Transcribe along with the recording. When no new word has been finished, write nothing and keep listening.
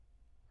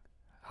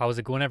How's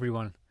it going,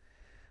 everyone?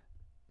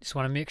 Just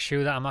want to make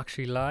sure that I'm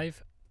actually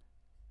live.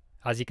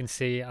 As you can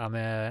see, I'm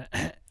the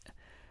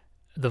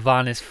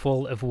van is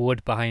full of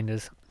wood behind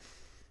us,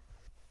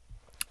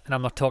 and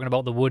I'm not talking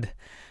about the wood.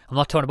 I'm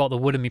not talking about the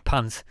wood in my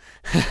pants.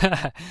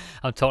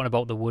 I'm talking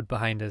about the wood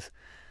behind us.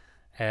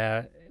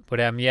 Yeah,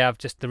 I've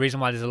just the reason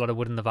why there's a lot of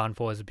wood in the van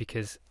for is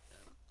because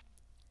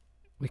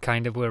we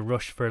kind of were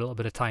rushed for a little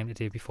bit of time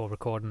today before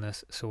recording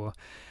this, so I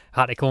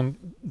had to go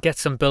and get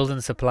some building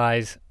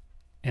supplies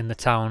in the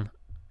town,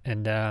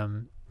 and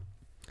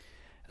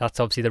that's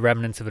obviously the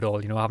remnants of it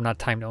all. I haven't had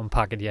time to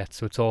unpack it yet,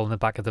 so it's all in the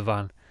back of the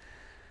van,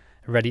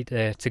 ready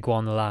to go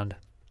on the land.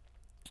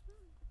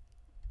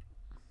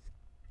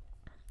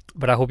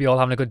 But I hope you're all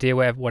having a good day,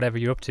 whatever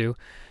you're up to.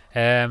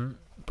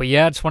 But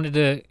yeah, I just wanted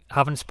to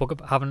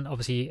haven't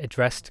obviously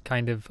addressed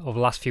kind of over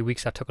the last few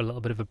weeks. I took a little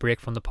bit of a break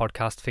from the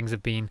podcast. Things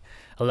have been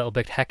a little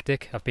bit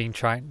hectic. I've been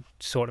trying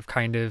sort of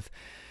kind of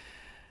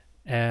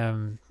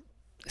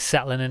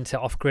settling into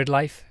off-grid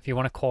life, if you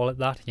want to call it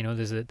that.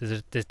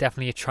 There's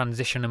definitely a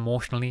transition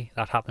emotionally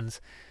that happens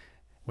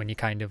when you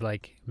kind of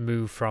like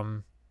move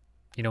from,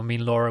 me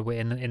and Laura were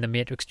in the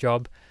Matrix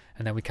job,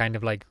 and then we kind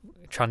of like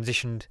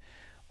transitioned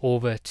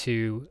over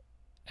to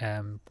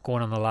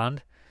going on the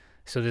land.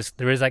 So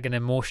there is like an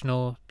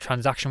emotional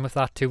transaction with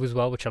that too as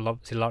well, which a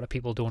lot of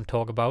people don't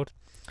talk about.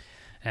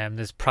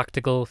 There's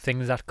practical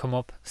things that come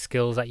up,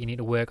 skills that you need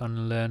to work on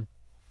and learn.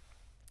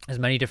 There's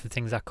many different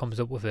things that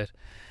comes up with it.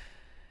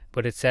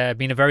 But it's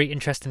been a very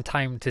interesting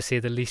time, to say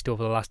the least,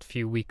 over the last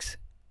few weeks.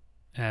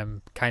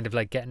 Kind of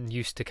like getting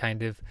used to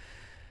kind of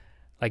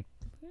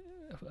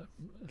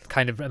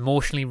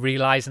emotionally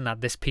realizing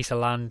that this piece of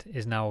land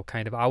is now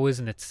kind of ours,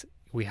 and it's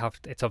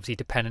obviously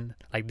dependent,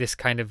 like this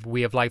kind of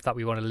way of life that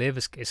we want to live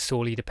is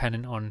solely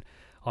dependent on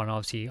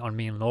obviously on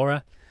me and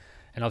Laura.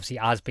 And obviously,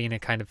 as being a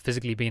kind of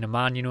physically being a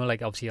man,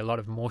 like obviously a lot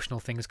of emotional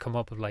things come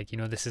up of like,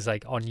 this is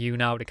like on you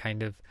now to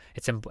kind of,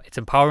 it's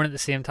empowering at the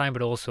same time,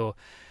 but also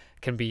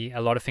can be, a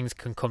lot of things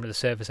can come to the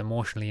surface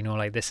emotionally,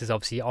 like this is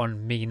obviously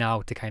on me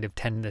now to kind of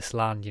tend this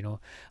land,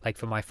 like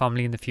for my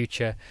family in the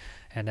future.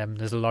 And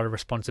there's a lot of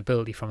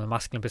responsibility from a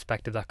masculine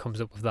perspective that comes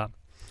up with that.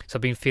 So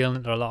I've been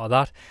feeling a lot of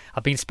that.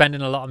 I've been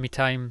spending a lot of my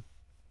time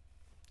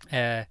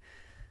who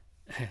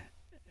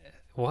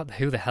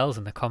the hell's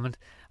in the comment?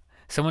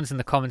 Someone's in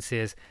the comment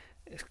says,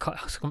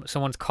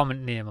 someone's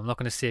comment name, I'm not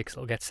going to say because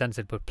it'll get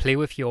censored, but play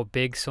with your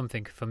big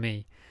something for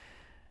me.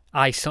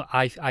 I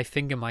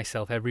finger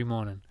myself every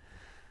morning.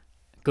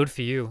 Good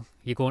for you.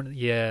 You're going,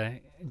 yeah,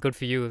 good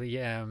for you.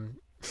 Yeah,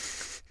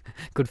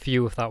 good for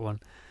you with that one.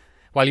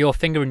 While you're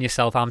fingering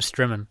yourself, I'm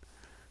strumming.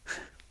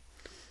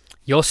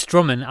 You're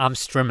strumming, I'm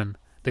strumming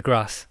the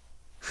grass.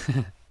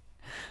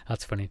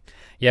 That's funny.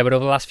 Yeah, but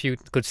over the last few,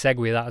 good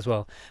segue that as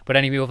well. But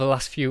anyway, over the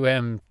last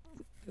few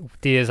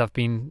days, I've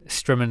been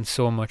strumming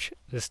so much.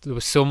 There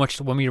was so much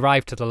when we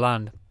arrived to the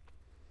land,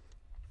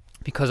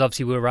 because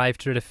obviously we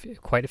arrived to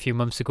it quite a few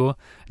months ago,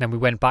 and then we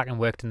went back and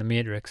worked in the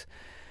Matrix.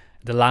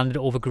 The land had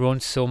overgrown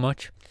so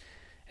much,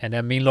 and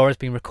me and Laura's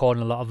been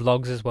recording a lot of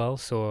vlogs as well.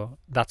 So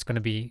we're going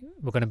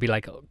to be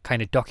like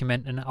kind of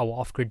documenting our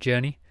off-grid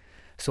journey.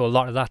 So a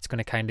lot of that's going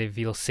to kind of,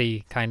 you'll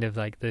see kind of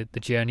like the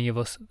journey of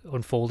us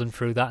unfolding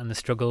through that, and the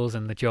struggles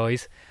and the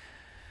joys.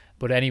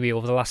 But anyway,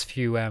 over the last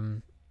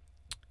few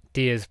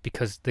days,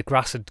 because the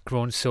grass had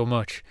grown so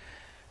much,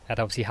 I'd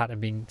obviously had to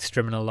be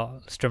strumming a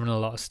lot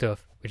of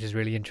stuff, which is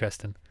really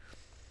interesting.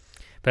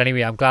 But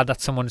anyway, I'm glad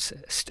that someone's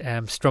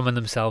strumming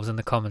themselves in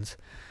the comments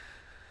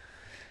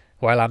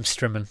while I'm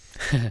strumming.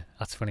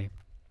 That's funny.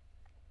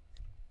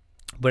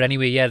 But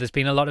anyway, yeah, there's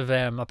been a lot of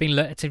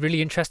it's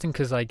really interesting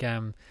because like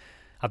I've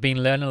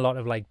been learning a lot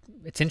of like,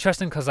 it's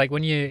interesting because like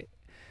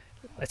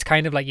it's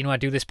kind of like, I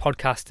do this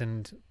podcast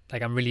and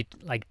like I'm really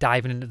like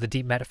diving into the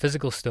deep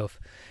metaphysical stuff,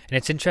 and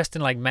it's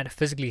interesting like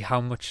metaphysically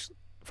how much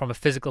from a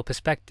physical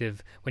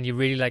perspective when you're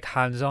really like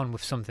hands on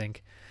with something.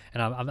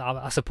 And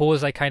I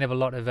suppose like kind of a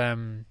lot of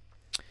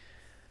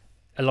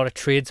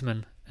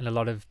tradesmen and a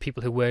lot of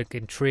people who work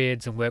in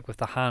trades and work with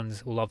the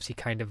hands will obviously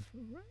kind of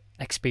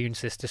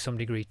experience this to some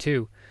degree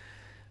too.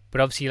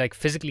 But obviously like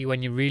physically,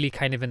 when you're really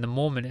kind of in the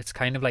moment, it's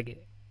kind of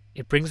like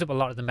it brings up a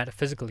lot of the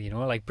metaphysical,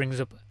 like brings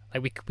up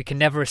like we can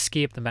never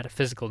escape the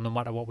metaphysical no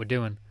matter what we're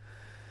doing.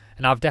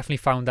 And I've definitely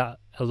found that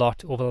a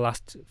lot over the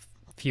last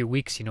few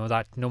weeks,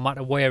 that no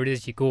matter where it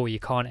is you go, you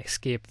can't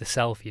escape the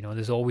self.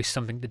 There's always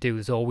something to do.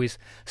 There's always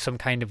some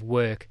kind of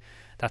work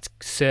that's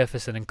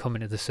surfacing and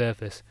coming to the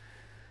surface.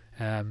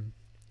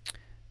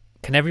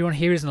 Can everyone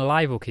hear us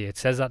live okay? It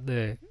says that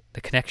the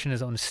connection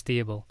is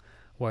unstable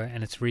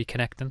and it's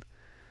reconnecting.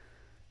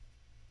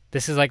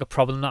 This is like a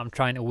problem that I'm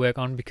trying to work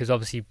on, because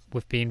obviously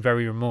with being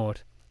very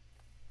remote,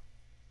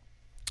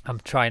 I'm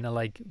trying to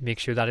like make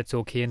sure that it's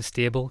okay and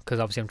stable, because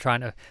obviously I'm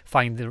trying to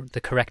find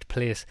the correct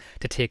place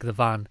to take the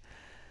van.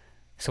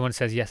 Someone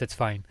says yes, it's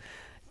fine.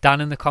 Dan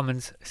in the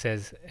comments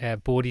says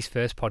Bodhi's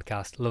first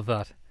podcast. Love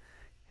that.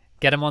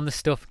 Get him on the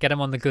stuff. Get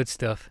him on the good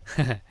stuff.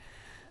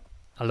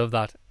 I love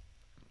that.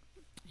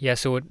 Yeah,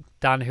 so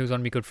Dan, who's one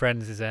of my good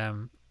friends, is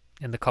in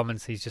the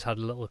comments. He's just had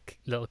a little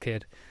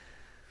kid.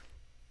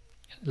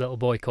 little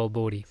boy called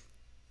Bodhi.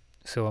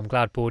 So I'm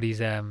glad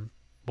Bodhi's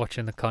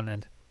watching the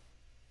content.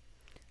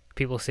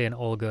 People saying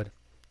all good.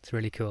 It's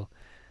really cool.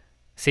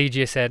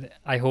 CJ said,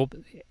 I hope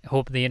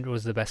the intro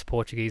was the best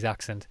Portuguese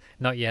accent.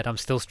 Not yet. I'm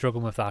still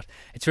struggling with that.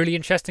 It's really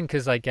interesting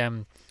because like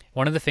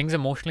one of the things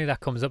emotionally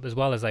that comes up as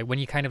well is like when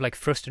you kind of like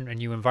thrust into a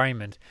new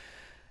environment,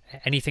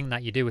 anything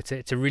that you do, it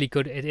is a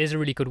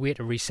really good way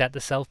to reset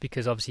the self,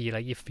 because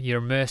obviously you're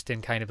immersed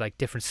in kind of like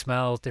different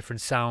smells,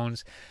 different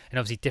sounds, and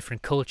obviously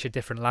different culture,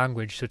 different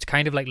language. So it's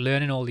kind of like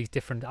learning all these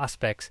different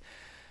aspects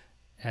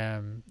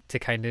to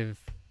kind of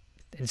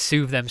and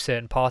soothe them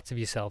certain parts of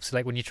yourself. So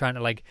like when you're trying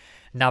to like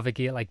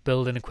navigate like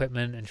building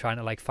equipment and trying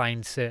to like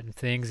find certain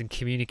things and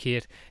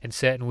communicate in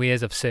certain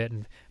ways of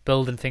certain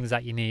building things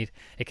that you need,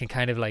 it can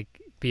kind of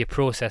like be a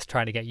process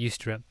trying to get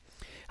used to it.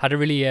 Had a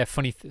really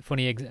funny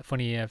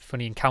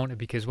encounter,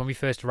 because when we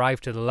first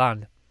arrived to the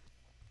land,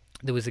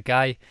 there was a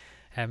guy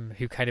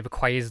who kind of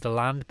acquires the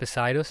land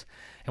beside us.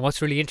 And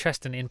what's really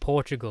interesting in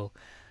Portugal,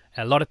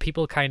 a lot of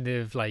people kind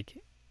of like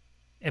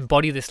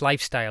embody this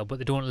lifestyle, but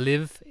they don't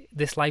live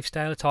this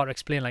lifestyle. It's hard to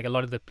explain. Like a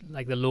lot of the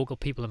local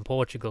people in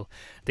Portugal,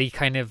 they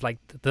kind of like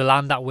the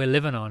land that we're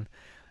living on,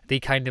 they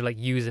kind of like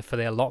use it for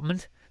their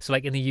allotment. So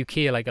like in the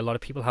UK, like a lot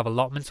of people have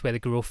allotments where they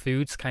grow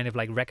foods kind of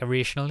like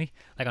recreationally,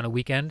 like on a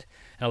weekend.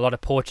 And a lot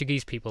of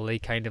Portuguese people, they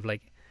kind of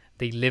like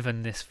they live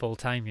in this full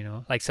time, you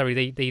know. Like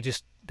sorry, they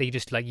just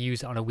like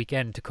use it on a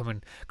weekend to come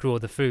and grow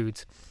the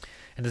foods.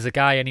 And there's a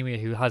guy anyway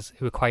who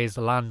acquires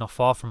the land not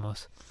far from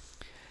us.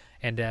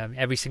 And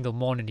every single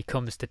morning he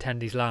comes to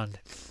tend his land,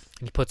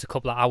 and he puts a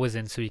couple of hours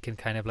in so he can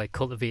kind of like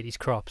cultivate his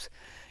crops.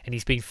 And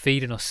he's been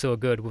feeding us so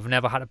good. We've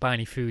never had to buy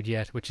any food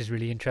yet, which is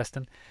really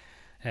interesting.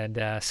 And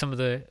some of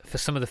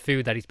the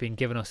food that he's been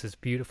giving us is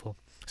beautiful.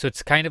 So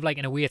it's kind of like,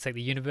 in a way, it's like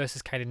the universe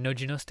is kind of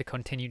nudging us to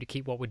continue to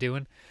keep what we're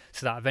doing,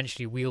 so that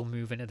eventually we'll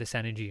move into this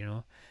energy, you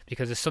know.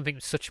 Because there's something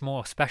such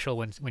more special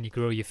when you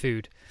grow your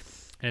food,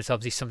 and it's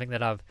obviously something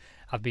that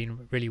I've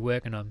been really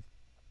working on.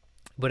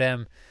 But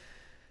and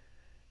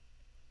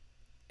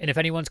if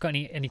anyone's got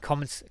any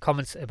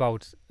comments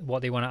about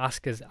what they want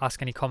to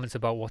ask any comments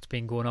about what's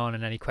been going on,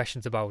 and any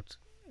questions about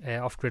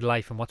off-grid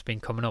life and what's been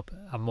coming up,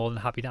 I'm more than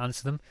happy to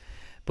answer them.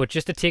 But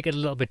just to take it a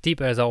little bit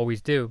deeper, as I always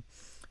do,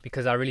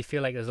 because I really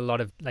feel like there's a lot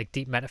of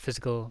deep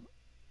metaphysical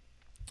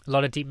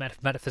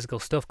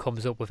stuff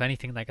comes up with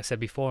anything, like I said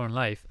before, in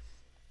life.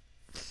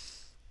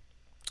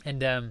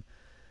 And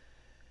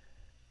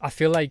I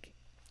feel like,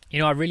 you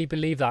know, I really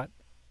believe that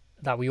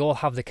we all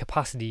have the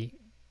capacity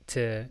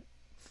to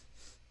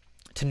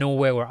know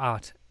where we're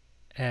at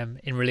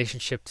in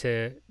relationship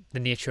to the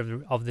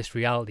nature of this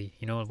reality.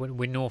 You know,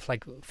 we know, if,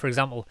 like, for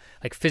example,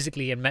 like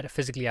physically and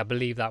metaphysically, I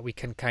believe that we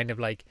can kind of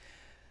like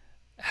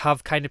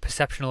have kind of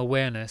perceptual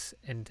awareness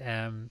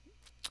and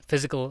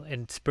physical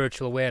and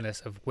spiritual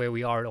awareness of where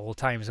we are at all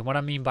times. And what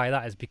I mean by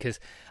that is, because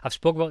I've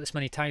spoken about this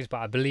many times, but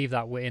I believe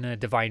that we're in a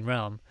divine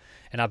realm,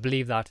 and I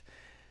believe that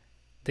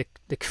the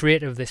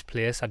creator of this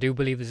place, I do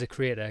believe there's a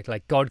creator,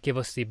 like God give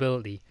us the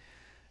ability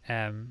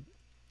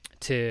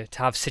to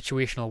have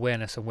situational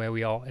awareness of where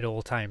we are at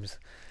all times.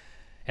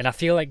 And I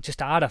feel like, just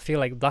to add, I feel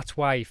like that's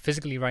why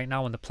physically right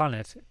now on the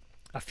planet,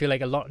 I feel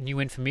like a lot of new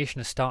information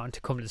is starting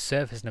to come to the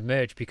surface and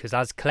emerge, because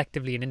as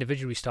collectively and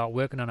individually start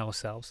working on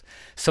ourselves,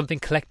 something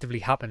collectively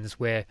happens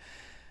where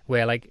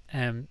like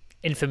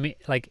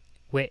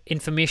where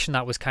information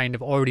that was kind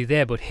of already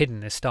there but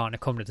hidden is starting to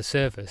come to the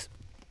surface.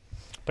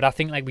 But I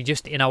think like we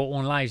just, in our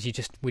own lives,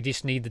 we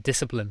just need the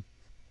discipline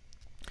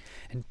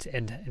and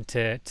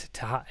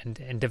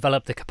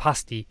develop the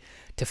capacity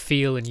to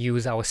feel and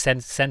use our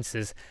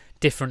senses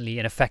differently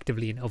and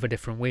effectively in other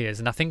different ways.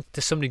 And I think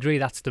to some degree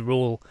that's the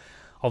role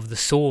of the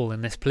soul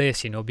in this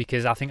place, you know,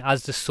 because I think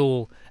as the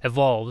soul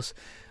evolves,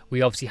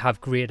 we obviously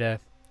have greater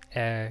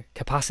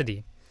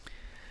capacity.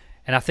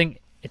 And I think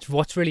it's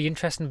what's really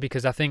interesting,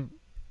 because I think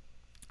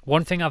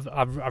one thing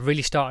I've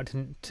really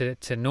started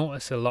to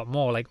notice a lot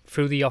more, like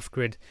through the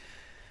off-grid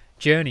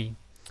journey,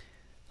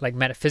 like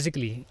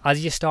metaphysically,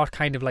 as you start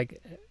kind of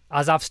like,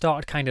 as I've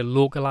started kind of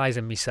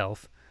localizing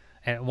myself,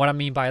 and what I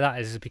mean by that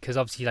is because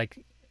obviously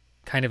like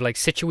kind of like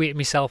situating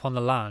myself on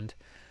the land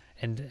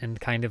and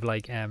kind of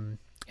like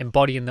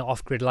embodying the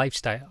off-grid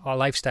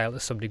lifestyle to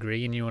some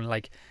degree, and you know,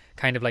 like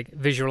kind of like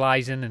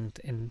visualizing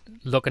and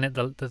looking at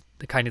the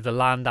kind of the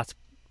land that's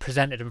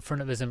presented in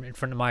front of us, in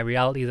front of my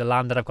reality, the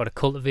land that I've got to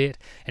cultivate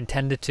and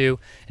tend to,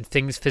 and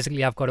things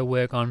physically I've got to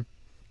work on.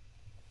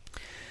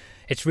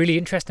 It's really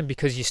interesting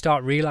because you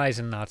start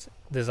realizing that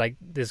there's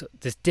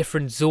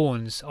different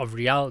zones of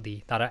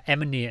reality that are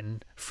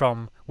emanating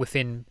from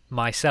within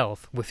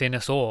myself, within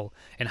us all,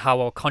 and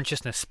how our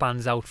consciousness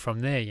spans out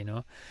from there, you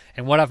know.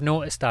 And what I've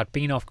noticed, that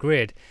being off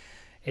grid,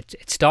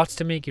 it starts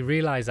to make you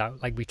realize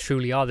that like we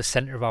truly are the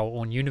center of our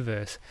own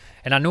universe.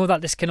 And I know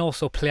that this can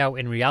also play out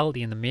in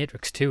reality in the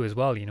Matrix too as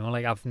well, you know.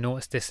 Like I've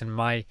noticed this when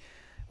I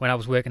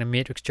was working a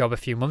Matrix job a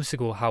few months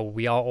ago, how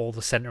we are all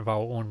the center of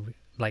our own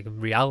like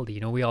reality, you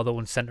know. We are the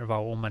one center of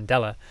our own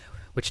Mandela,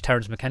 which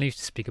Terence McKenna used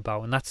to speak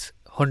about, and that's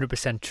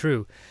 100%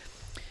 true.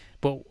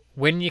 But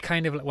when you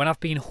kind of, when I've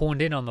been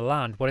honed in on the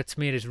land, what it's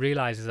made us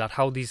realize is that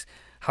how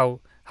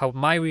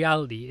my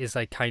reality is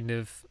like kind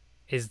of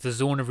is the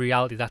zone of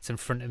reality that's in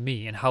front of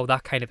me, and how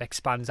that kind of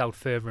expands out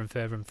further and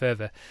further and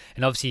further.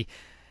 And obviously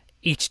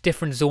each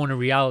different zone of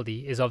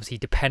reality is obviously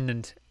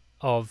dependent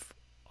of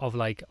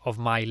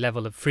my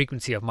level of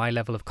frequency, of my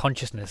level of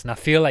consciousness. And I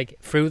feel like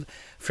through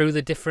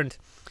the different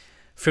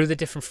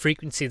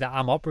frequency that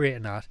I'm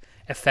operating at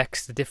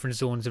affects the different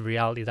zones of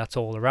reality that's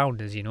all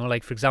around us, you know.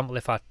 Like, for example,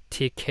 if I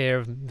take care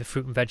of the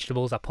fruit and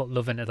vegetables, I put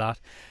love into that,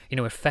 you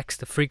know, it affects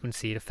the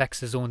frequency, it affects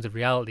the zones of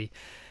reality.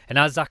 And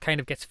as that kind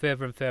of gets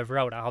further and further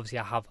out, I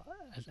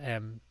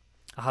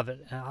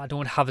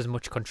don't have as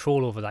much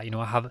control over that, you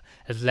know. I have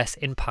as less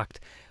impact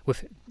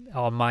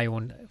through my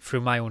own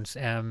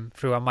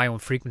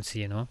frequency,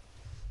 you know.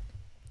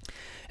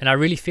 And I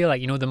really feel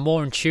like, you know, the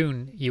more in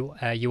tune you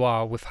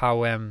are with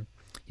how the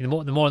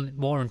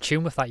more in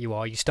tune with that you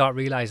are, you start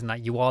realizing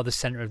that you are the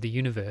center of the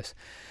universe.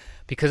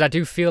 Because I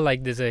do feel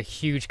like there's a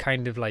huge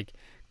kind of like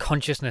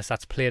consciousness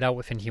that's played out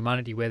within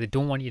humanity where they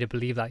don't want you to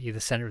believe that you're the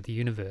center of the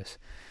universe.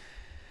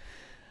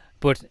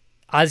 But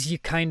as you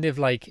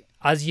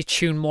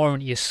tune more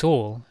into your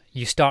soul,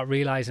 you start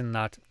realizing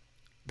that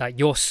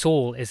your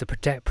soul is a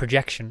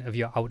projection of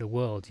your outer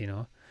world, you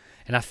know.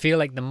 And I feel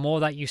like the more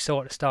that you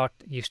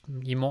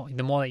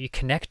the more that you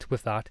connect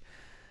with that,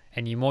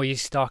 and the more you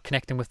start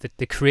connecting with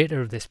the creator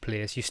of this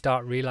place, you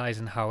start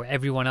realizing how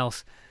everyone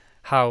else,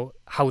 how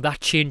that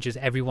changes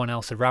everyone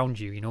else around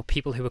you, you know.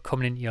 People who are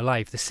coming into your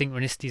life, the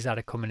synchronicities that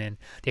are coming in,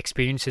 the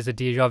experiences, the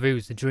deja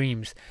vus, the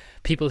dreams,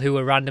 people who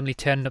are randomly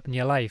turning up in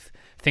your life,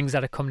 things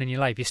that are coming in your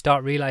life. You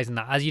start realizing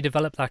that as you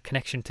develop that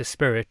connection to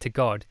spirit, to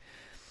God,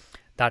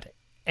 that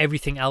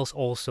everything else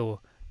also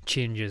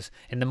changes.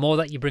 And the more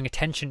that you bring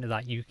attention to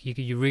that,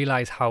 you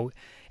realize how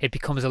it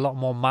becomes a lot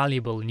more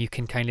malleable, and you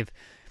can kind of,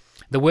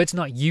 the word's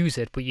not use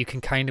it, but you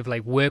can kind of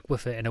like work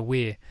with it in a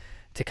way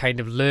to kind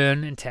of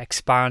learn and to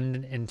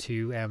expand and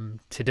to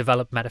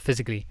develop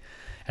metaphysically.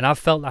 And I've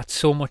felt that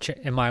so much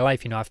in my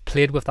life, you know. I've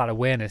played with that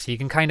awareness. You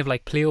can kind of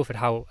like play with it,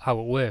 how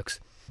it works,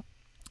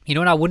 you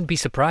know. And I wouldn't be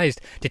surprised,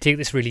 to take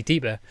this really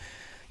deeper,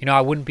 you know,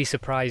 I wouldn't be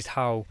surprised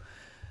how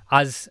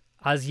as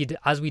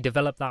we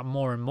develop that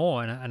more and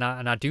more, and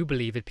I do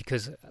believe it,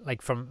 because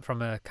like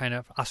from a kind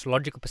of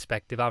astrological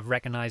perspective, I've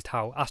recognized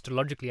how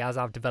astrologically, as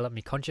I've developed my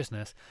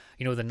consciousness,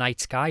 you know, the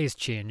night sky has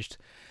changed.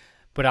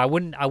 But I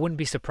wouldn't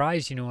be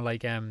surprised, you know,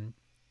 like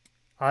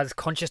as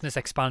consciousness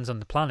expands on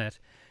the planet,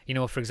 you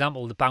know, for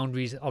example, the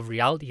boundaries of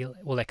reality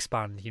will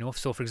expand, you know.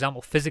 So for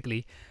example,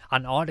 physically,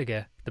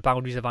 Antarctica, the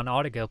boundaries of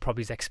Antarctica will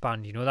probably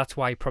expand, you know. That's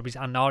why probably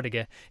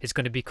Antarctica is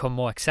going to become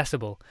more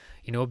accessible,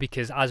 you know,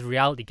 because as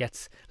reality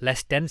gets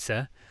less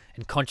denser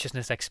and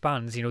consciousness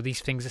expands, you know,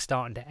 these things are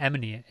starting to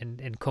emanate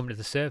and come to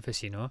the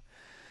surface, you know.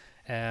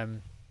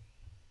 And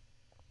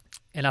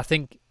I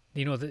think,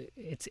 you know,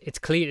 it's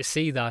clear to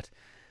see that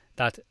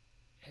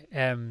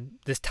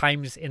there's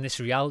times in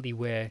this reality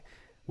where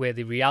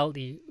the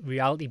reality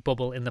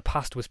bubble in the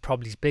past was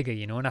probably bigger,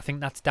 you know. And I think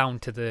that's down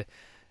to the,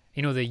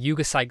 you know, the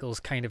Yuga cycles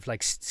kind of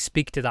like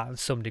speak to that in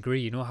some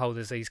degree, you know, how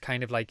there's these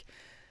kind of like,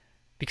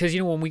 because,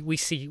 you know, when we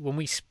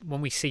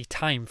see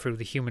time through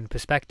the human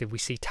perspective, we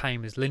see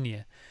time as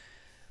linear.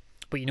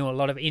 But, you know, a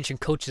lot of ancient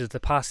cultures of the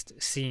past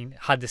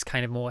had this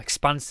kind of more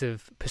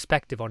expansive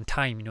perspective on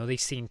time. You know, they've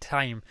seen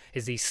time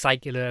as these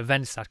circular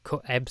events that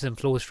ebbs and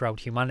flows throughout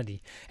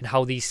humanity, and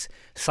how these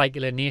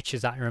circular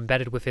natures that are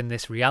embedded within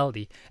this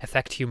reality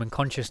affect human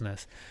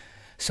consciousness.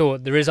 So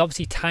there is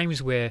obviously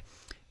times where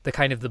the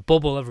kind of the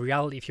bubble of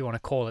reality, if you want to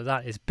call it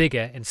that, is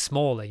bigger and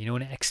smaller, you know,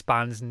 and it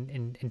expands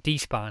and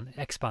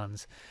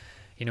expands,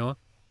 you know.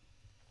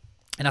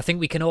 And I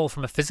think we can all,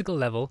 from a physical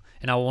level,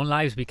 in our own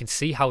lives, we can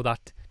see how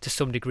that to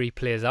some degree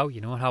plays out,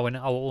 you know, and how in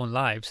our own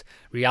lives,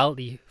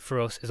 reality for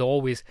us is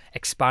always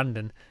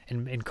expanding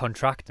and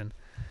contracting.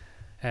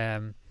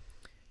 And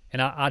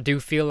I do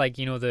feel like,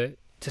 you know, to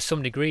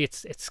some degree,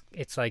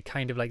 it's like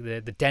kind of like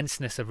the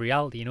denseness of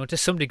reality, you know, to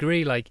some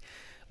degree, like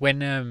when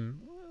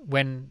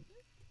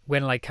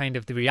like kind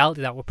of the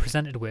reality that we're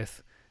presented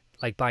with,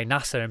 like by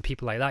NASA and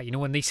people like that, you know,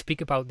 when they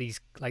speak about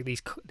these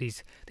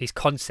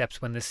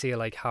concepts, when they say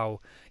like how,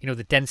 you know,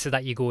 the denser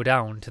that you go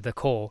down to the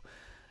core,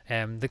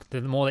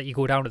 the more that you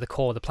go down to the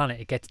core of the planet,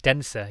 it gets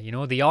denser, you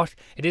know.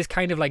 It is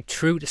kind of like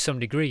true to some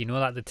degree, you know,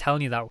 that they're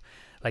telling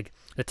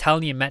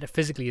you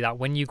metaphysically that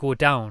when you go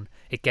down,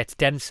 it gets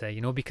denser,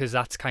 you know, because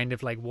that's kind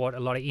of like what a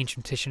lot of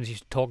ancient traditions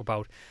used to talk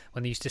about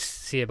when they used to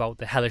say about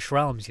the hellish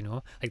realms, you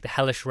know, like the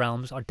hellish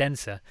realms are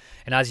denser,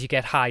 and as you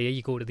get higher,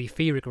 you go to the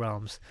etheric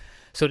realms.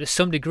 So to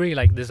some degree,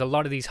 like, there's a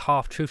lot of these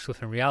half-truths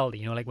within reality,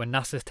 you know, like when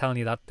NASA's telling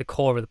you that the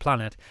core of the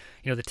planet,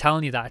 you know, they're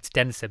telling you that it's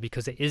denser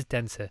because it is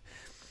denser.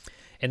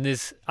 And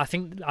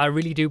I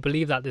really do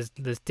believe that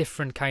there's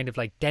different kind of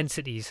like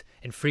densities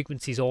and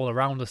frequencies all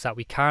around us that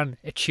we can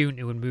attune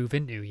to and move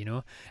into, you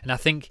know. And I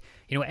think,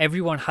 you know,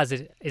 everyone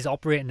is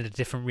operating at a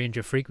different range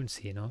of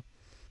frequency, you know.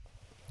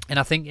 And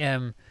I think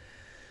you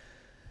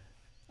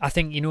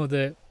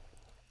know,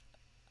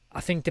 I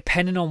think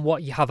depending on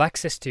what you have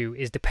access to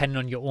is depending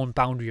on your own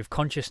boundary of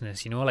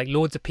consciousness. Like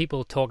loads of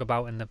people talk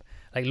about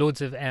like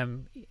loads of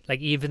like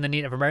even the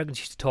Native Americans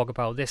used to talk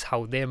about this,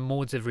 how their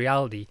modes of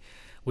reality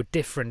were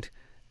different,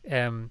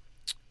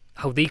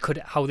 how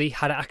they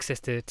had access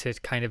to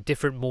kind of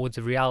different modes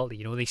of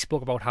reality. They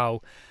spoke about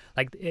how,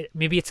 like,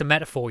 maybe it's a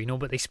metaphor,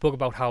 but they spoke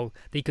about how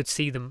they could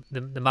see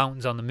the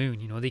mountains on the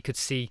moon. They could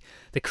see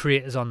the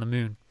craters on the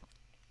moon.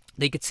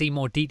 They could see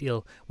more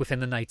detail within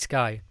the night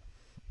sky.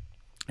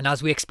 And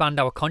as we expand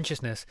our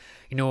consciousness,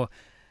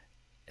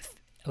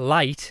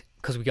 light,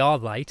 because we are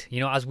light,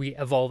 as we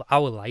evolve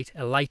our light,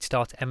 a light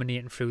starts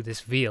emanating through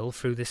this veil,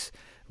 through this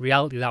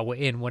reality that we're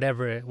in,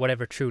 whatever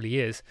it truly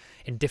is,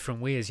 in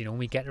different ways.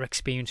 We get to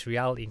experience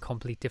reality in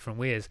complete different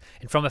ways.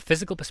 And from a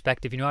physical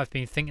perspective, I've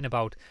been thinking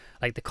about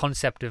like the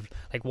concept of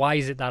like, why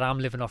is it that I'm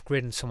living off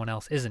grid and someone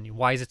else isn't?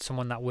 Why is it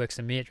someone that works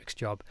a matrix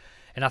job?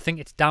 And I think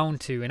it's down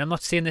to, and I'm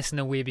not saying this in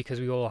a way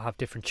because we all have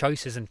different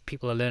choices and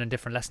people are learning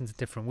different lessons in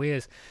different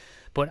ways,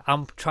 but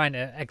I'm trying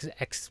to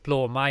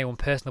explore my own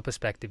personal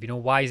perspective.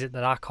 Why is it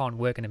that I can't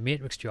work in a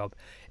matrix job?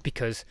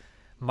 Because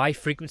my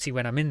frequency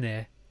when I'm in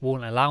there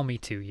won't allow me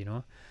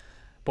to,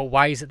 But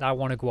why is it that I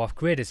want to go off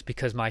grid? It's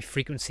because my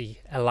frequency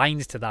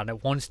aligns to that and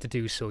it wants to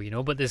do so,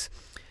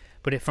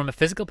 But from a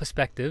physical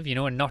perspective,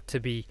 and not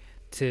to be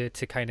to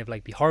kind of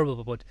like be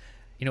horrible, but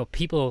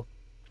people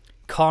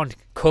can't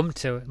come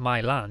to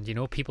my land.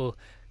 People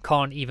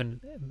can't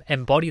even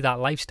embody that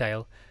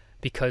lifestyle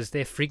because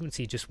their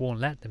frequency just won't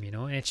let them.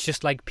 And it's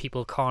just like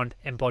people can't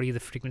embody the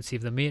frequency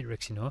of the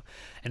matrix.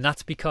 And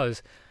that's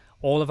because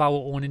all of our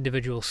own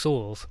individual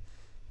souls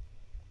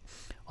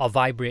are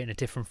vibrating at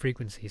different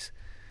frequencies.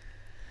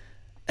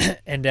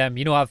 And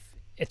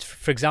it's,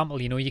 for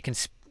example, you can,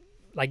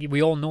 like,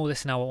 we all know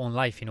this in our own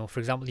life. For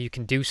example, you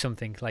can do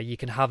something like, you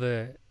can have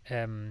a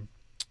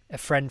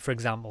friend, for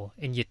example,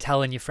 and you're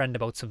telling your friend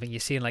about something. You're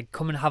saying like,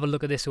 come and have a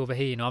look at this over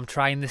here. I'm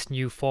trying this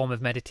new form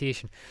of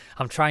meditation.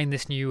 I'm trying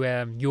this new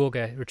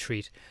yoga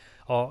retreat,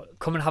 or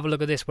come and have a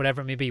look at this,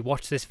 whatever it may be.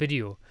 Watch this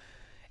video.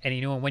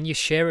 And when you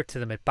share it to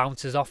them, it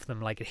bounces off them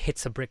like it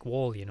hits a brick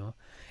wall.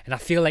 And I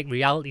feel like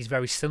reality is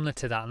very similar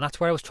to that. And that's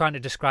what I was trying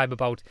to describe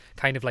about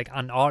kind of like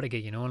Antarctica,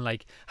 and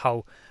like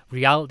how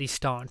reality's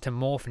starting to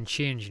morph and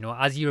change.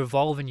 As you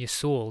evolve in your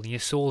soul, and your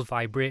soul's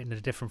vibrating at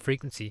a different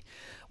frequency,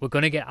 we're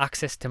going to get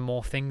access to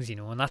more things,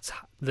 and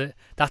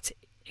that's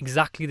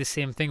exactly the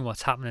same thing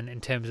what's happening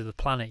in terms of the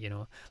planet,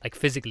 like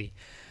physically.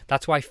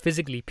 That's why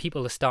physically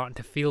people are starting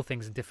to feel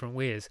things in different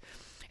ways,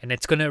 and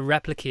it's going to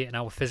replicate in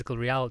our physical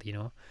reality,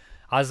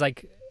 as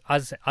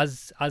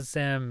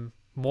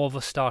more of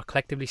us start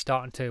collectively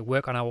starting to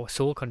work on our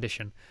soul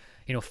condition,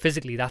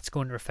 physically that's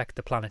going to affect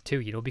the planet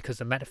too, because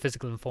the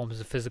metaphysical informs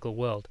the physical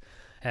world,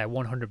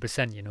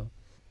 100%,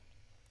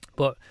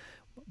 But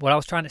what I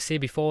was trying to say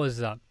before is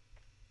like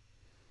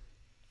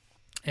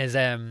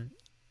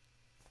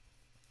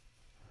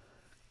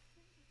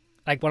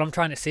what I'm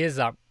trying to say is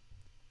that,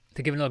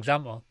 to give another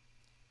example,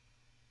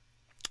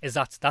 is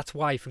that's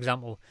why, for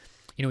example,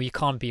 you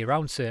can't be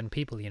around certain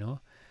people,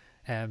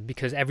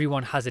 because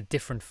everyone has a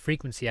different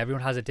frequency,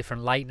 everyone has a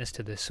different lightness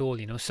to their soul.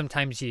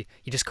 Sometimes you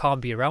just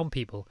can't be around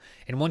people,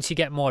 and once you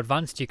get more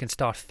advanced, you can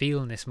start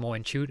feeling this more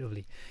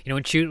intuitively.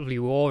 Intuitively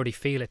we already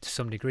feel it to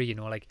some degree,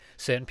 like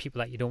certain people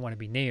that you don't want to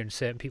be near and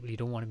certain people you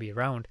don't want to be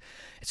around.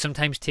 It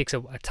sometimes takes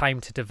a time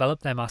to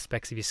develop them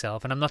aspects of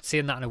yourself, and I'm not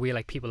saying that in a way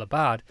like people are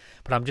bad,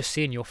 but I'm just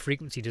saying your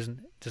frequency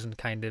doesn't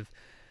kind of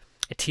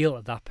appeal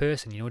to that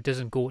person. It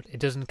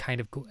doesn't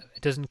kind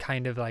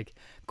of like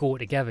go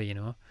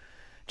together.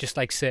 Just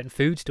like certain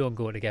foods don't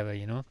go together,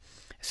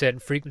 certain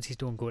frequencies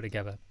don't go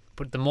together.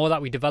 But the more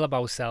that we develop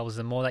ourselves,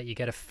 the more that you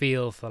get a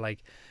feel for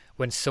like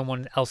when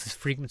someone else's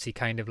frequency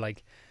kind of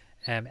like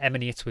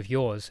emanates with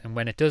yours and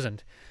when it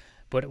doesn't.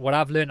 But what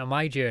I've learned on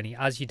my journey,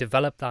 as you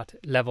develop that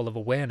level of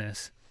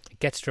awareness, it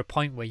gets to a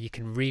point where you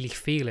can really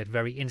feel it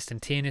very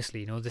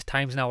instantaneously. There's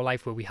times in our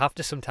life where we have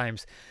to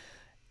sometimes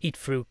eat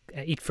through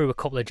a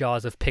couple of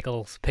jars of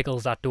pickles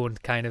that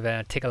don't kind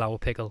of tickle our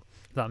pickle,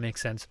 if that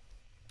makes sense.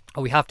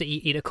 Or we have to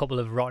eat a couple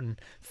of rotten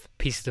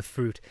pieces of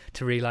fruit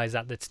to realise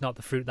that it's not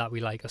the fruit that we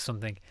like or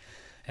something.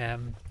 A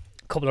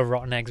couple of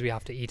rotten eggs we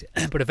have to eat.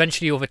 But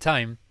eventually over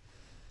time,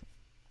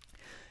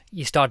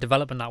 you start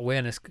developing that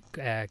awareness,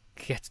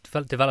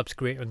 develops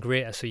greater and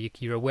greater, so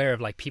you're aware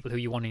of like people who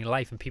you want in your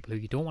life and people who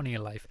you don't want in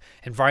your life,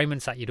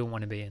 environments that you don't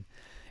want to be in.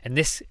 And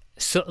this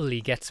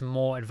subtly gets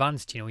more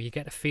advanced, you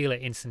get to feel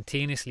it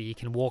instantaneously. You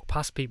can walk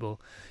past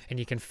people and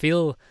you can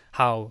feel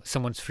how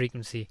someone's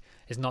frequency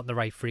is not the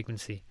right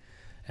frequency.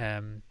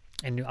 And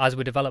as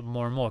we develop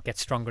more and more, it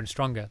gets stronger and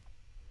stronger.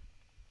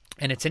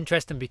 And it's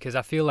interesting because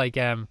I feel like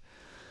the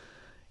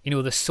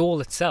soul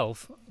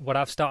itself, what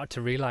I've started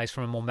to realize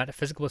from a more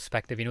metaphysical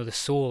perspective, the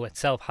soul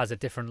itself has a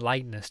different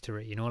lightness to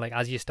it. Like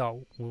as you start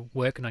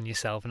working on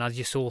yourself and as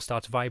your soul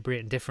starts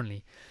vibrating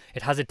differently,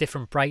 it has a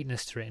different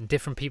brightness to it, and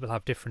different people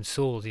have different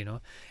souls.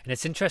 And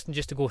it's interesting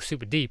just to go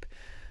super deep.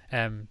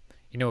 From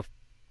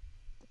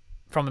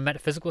a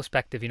metaphysical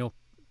perspective,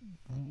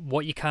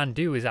 what you can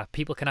do is that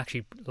people can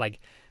actually like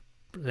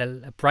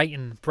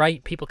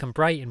people can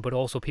brighten, but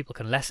also people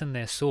can lessen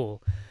their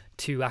soul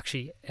to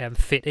actually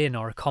fit in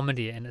or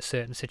accommodate into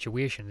certain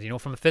situations.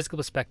 From a physical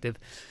perspective,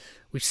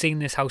 we've seen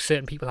this, how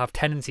certain people have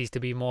tendencies to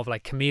be more of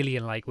like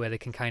chameleon-like, where they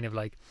can kind of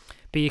like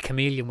be a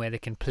chameleon, where they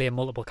can play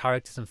multiple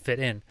characters and fit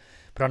in.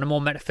 But on a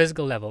more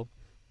metaphysical level,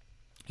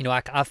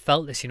 I've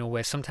felt this,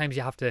 where sometimes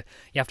you have to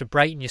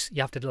brighten you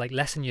have to like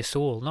lessen your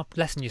soul, not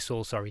lessen your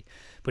soul, sorry,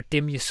 but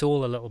dim your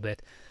soul a little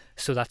bit,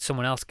 so that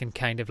someone else can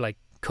kind of like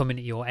come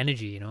into your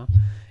energy.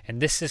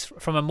 And this is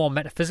from a more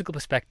metaphysical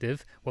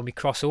perspective. When we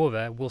cross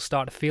over, we'll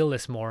start to feel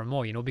this more and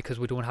more, because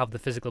we don't have the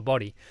physical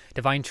body.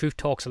 Divine Truth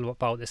talks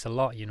about this a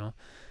lot,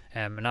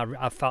 and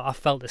I've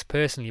felt this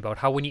personally, about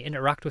how when you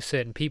interact with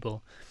certain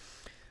people,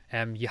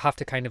 you have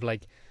to kind of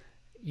like,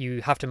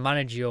 you have to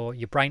manage your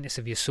brightness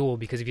of your soul,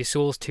 because if your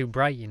soul's too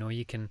bright,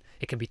 it can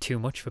be too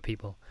much for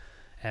people.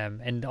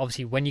 And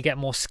obviously when you get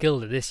more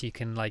skilled at this, you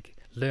can like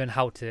learn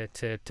how to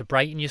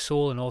brighten your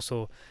soul, and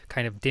also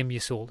kind of dim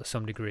your soul to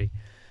some degree.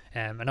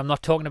 And I'm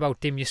not talking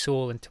about dim your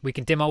soul, and we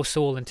can dim our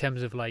soul in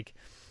terms of like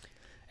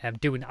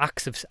doing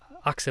acts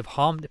of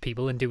harm to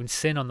people, and doing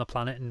sin on the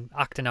planet, and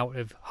acting out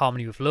of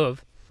harmony with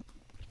love.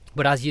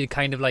 But as you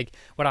kind of like,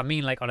 what I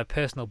mean, like on a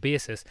personal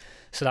basis,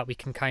 so that we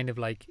can kind of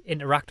like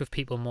interact with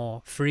people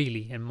more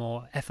freely and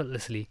more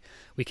effortlessly,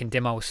 we can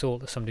dim our soul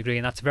to some degree.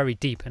 And that's very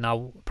deep, and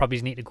I'll probably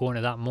need to go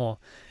into that more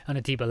on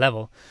a deeper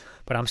level.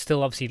 But I'm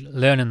still obviously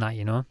learning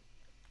that,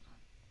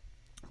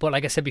 But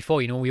like I said before,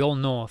 we all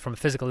know from a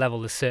physical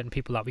level, there's certain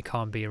people that we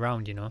can't be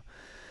around,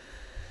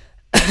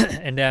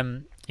 And,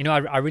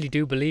 I really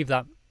do believe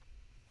that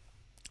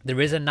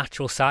there is a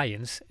natural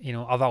science,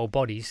 of our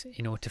bodies,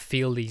 to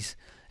feel these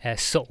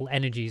subtle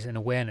energies and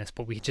awareness,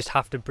 but we just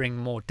have to bring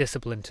more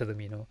discipline to them,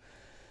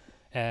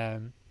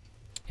 and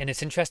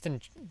it's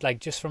interesting, like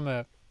just from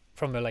a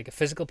like a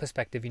physical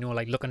perspective,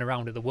 like looking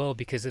around at the world,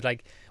 because it's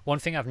like one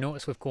thing I've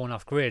noticed with going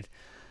off grid,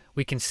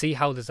 we can see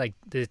how there's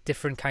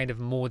different kind of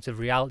modes of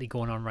reality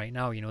going on right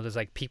now. There's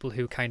like people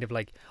who kind of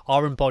like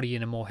are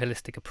embodying a more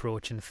holistic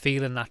approach and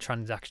feeling that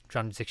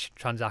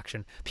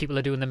transaction. People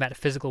are doing the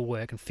metaphysical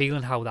work and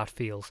feeling how that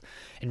feels,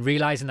 and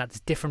realizing that there's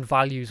different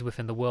values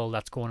within the world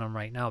that's going on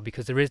right now,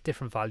 because there is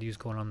different values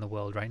going on in the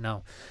world right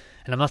now.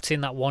 And I'm not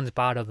saying that one's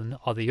bad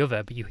or the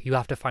other, but you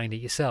have to find it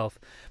yourself.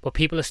 But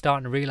people are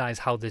starting to realize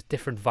how there's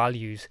different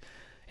values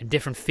and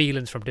different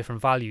feelings from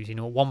different values. At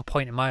one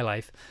point in my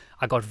life,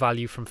 I got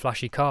value from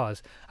flashy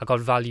cars. I got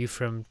value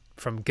from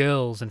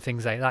girls and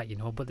things like that,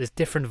 But there's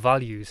different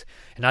values.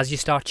 And as you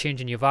start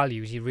changing your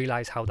values, you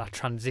realize how that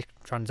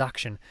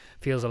transaction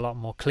feels a lot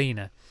more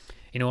cleaner.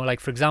 Like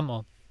for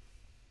example,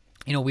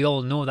 we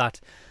all know that,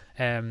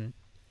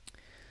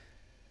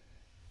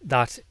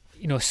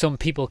 some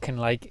people can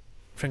like,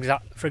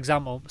 for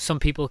example, some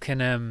people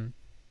can,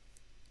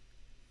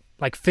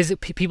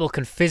 people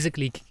can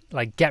physically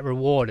like get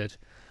rewarded,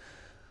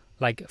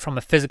 like from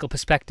a physical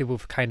perspective,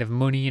 with kind of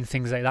money and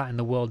things like that in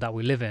the world that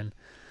we live in.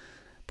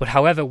 But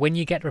however, when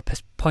you get a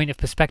point of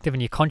perspective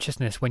in your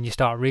consciousness, when you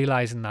start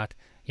realizing that,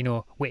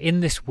 we're in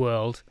this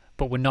world,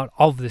 but we're not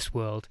of this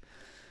world,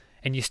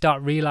 and you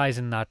start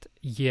realizing that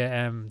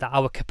that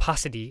our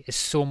capacity is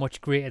so much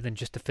greater than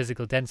just the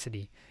physical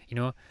density,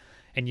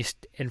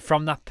 and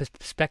from that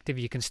perspective,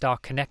 you can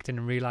start connecting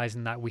and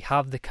realizing that we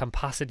have the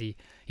capacity,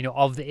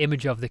 of the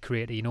image of the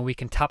Creator. We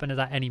can tap into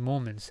that any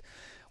moments.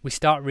 We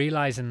start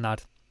realizing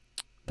that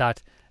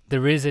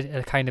there is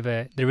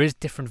there is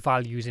different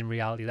values in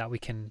reality that we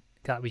can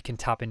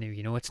tap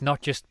into. It's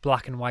not just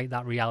black and white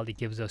that reality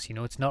gives us.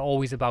 It's not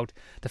always about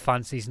the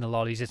fancies and the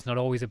lollies. It's not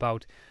always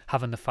about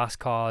having the fast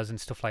cars and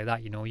stuff like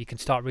that. You can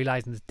start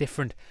realizing there's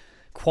different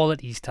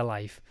qualities to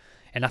life.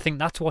 And I think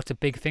that's what's a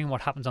big thing,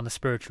 what happens on the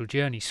spiritual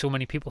journey. So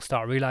many people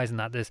start realizing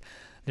that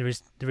there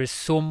is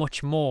so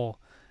much more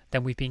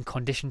than we've been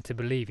conditioned to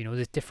believe.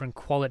 There's different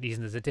qualities,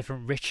 and there's a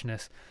different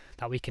richness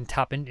that we can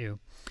tap into.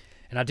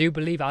 And I do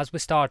believe as we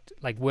start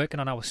like working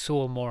on our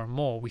soul more and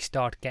more, we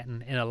start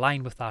getting in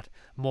line with that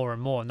more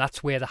and more. And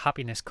that's where the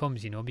happiness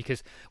comes,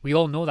 because we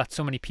all know that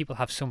so many people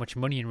have so much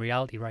money in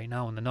reality right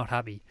now, and they're not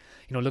happy.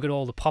 Look at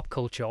all the pop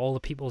culture, all the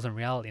people's in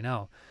reality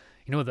now.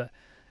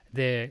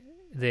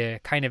 They're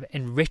kind of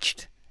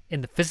enriched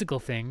in the physical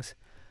things,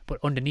 but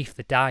underneath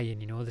the dying,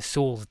 the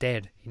soul's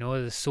dead.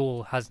 The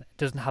soul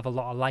doesn't have a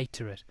lot of light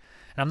to it.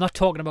 And I'm not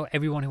talking about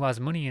everyone who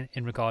has money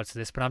in regards to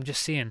this, but I'm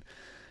just saying,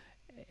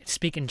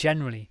 speaking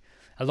generally,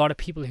 a lot of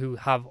people who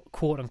have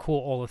quote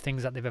unquote all the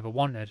things that they've ever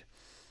wanted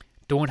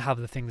don't have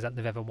the things that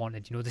they've ever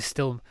wanted. They're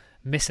still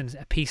missing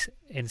a piece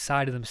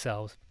inside of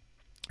themselves.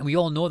 And we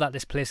all know that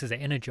this place is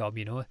an inner job.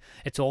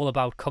 It's all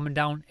about coming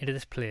down into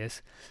this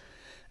place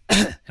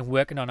and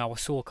working on our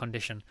soul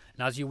condition.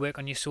 And as you work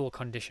on your soul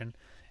condition,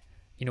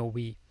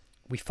 we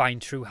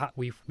find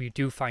we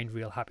do find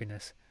real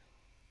happiness,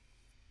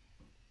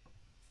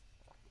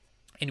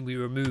 and we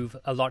remove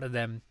a lot of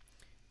them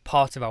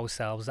parts of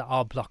ourselves that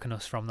are blocking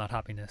us from that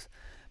happiness.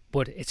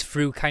 But it's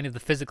through kind of the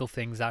physical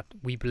things that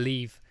we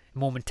believe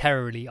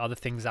momentarily are the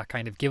things that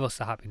kind of give us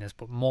the happiness,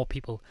 but more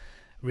people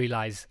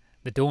realize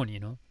they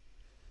don't.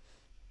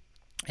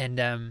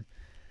 And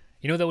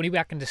You know, the only way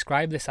I can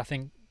describe this, I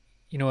think,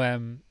 you know,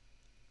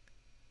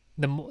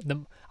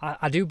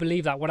 I do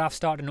believe that what I've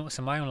started to notice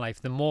in my own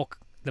life, the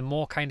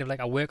more kind of like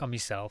I work on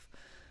myself,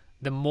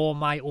 the more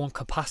my own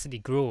capacity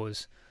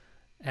grows,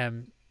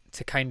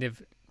 to kind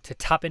of to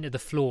tap into the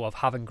flow of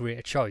having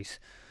greater choice.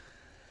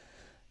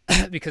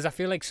 Because I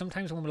feel like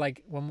sometimes when we're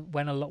like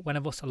when a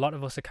lot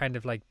of us are kind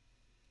of like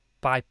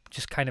by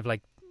just kind of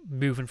like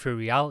moving through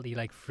reality,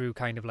 like through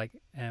kind of like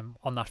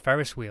on that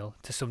Ferris wheel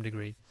to some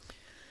degree.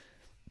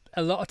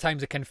 A lot of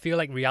times it can feel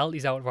like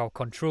reality's out of our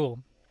control.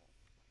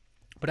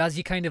 But as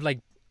you kind of like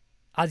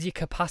as your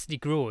capacity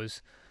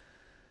grows,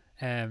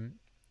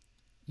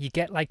 you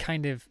get like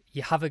kind of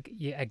you have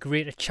a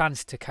greater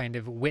chance to kind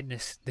of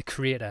witness the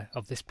creator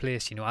of this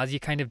place. You know, as you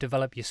kind of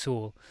develop your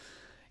soul,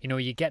 you know,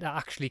 you get to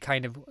actually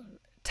kind of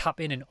tap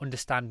in and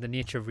understand the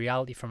nature of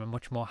reality from a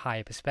much more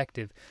higher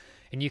perspective,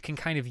 and you can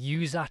kind of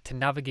use that to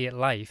navigate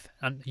life.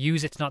 And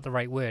use it's not the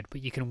right word,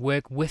 but you can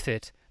work with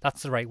it.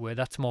 That's the right word.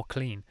 That's more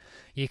clean.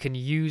 You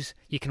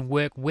can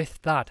work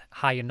with that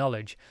higher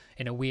knowledge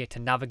in a way to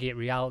navigate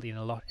reality in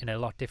a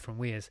lot different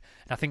ways.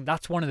 And I think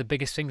that's one of the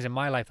biggest things in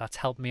my life that's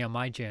helped me on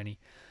my journey,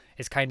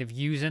 is kind of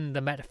using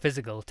the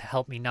metaphysical to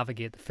help me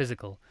navigate the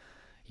physical.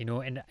 You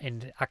know,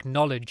 and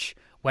acknowledge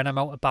when I'm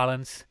out of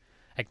balance,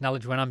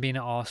 acknowledge when I'm being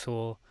an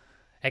arsehole,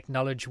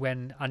 acknowledge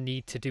when I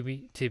need to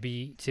be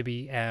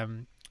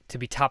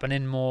tapping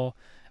in more,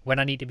 when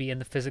I need to be in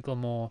the physical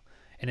more.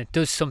 And it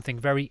does something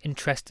very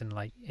interesting,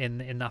 like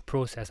in that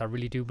process. I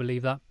really do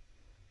believe that.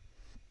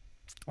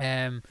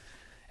 And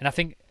I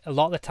think a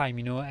lot of the time,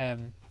 you know,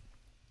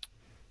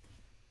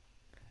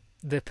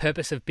 the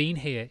purpose of being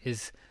here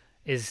is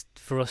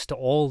for us to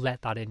all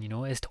let that in, you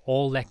know, is to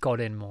all let God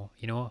in more,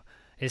 you know,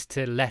 is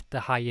to let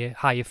the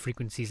higher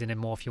frequencies in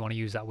more, if you want to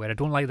use that word. I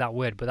don't like that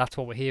word, but that's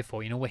what we're here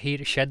for. You know, we're here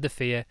to shed the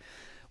fear.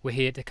 We're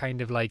here to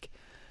kind of like,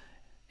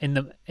 in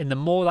the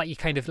more that you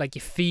kind of like you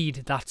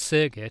feed that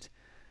circuit,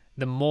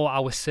 the more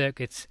our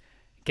circuits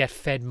get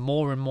fed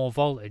more and more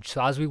voltage.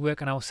 So as we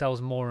work on ourselves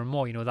more and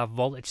more, you know, that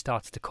voltage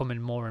starts to come in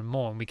more and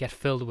more, and we get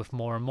filled with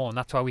more and more. And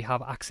that's why we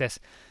have access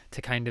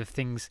to kind of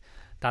things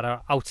that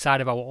are outside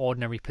of our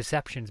ordinary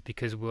perceptions,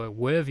 because we're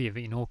worthy of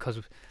it, you know,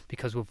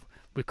 because we've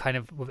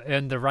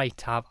earned the right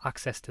to have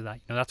access to that.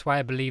 You know, that's why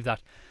I believe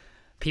that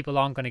people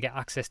aren't going to get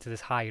access to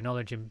this higher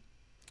knowledge, and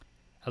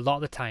a lot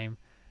of the time,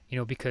 you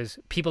know, because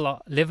people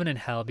are living in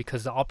hell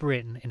because they're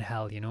operating in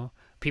hell, you know.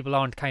 People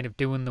aren't kind of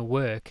doing the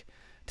work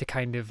to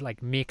kind of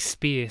like make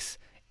space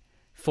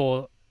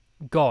for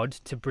God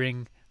to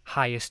bring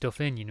higher stuff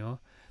in, you know,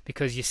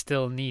 because you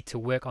still need to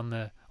work on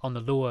the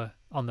lower,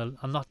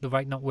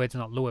 words are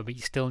not lower, but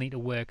you still need to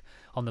work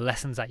on the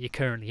lessons that you're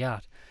currently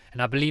at.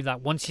 And I believe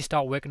that once you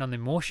start working on the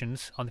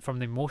emotions, from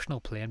the emotional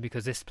plane,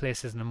 because this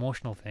place is an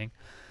emotional thing,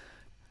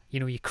 you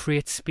know, you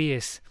create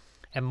space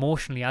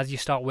emotionally as you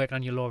start working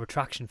on your law of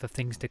attraction for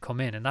things to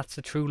come in. And that's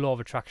the true law of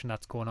attraction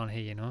that's going on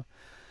here, you know.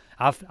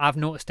 I've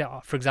noticed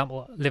that, for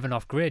example, living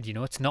off grid, you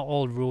know, it's not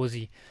all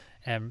rosy,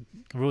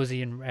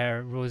 Rosie,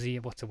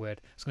 what's the word?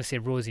 I was going to say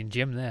Rosie and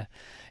Jim there.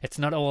 It's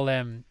not all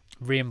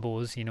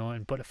rainbows, you know,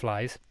 and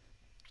butterflies.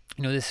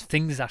 You know, there's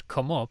things that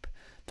come up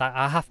that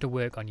I have to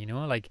work on, you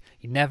know, like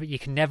you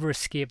can never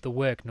escape the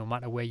work no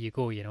matter where you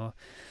go, you know.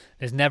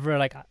 There's never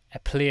like a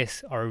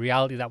place or a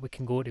reality that we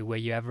can go to where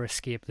you ever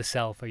escape the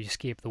self or you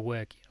escape the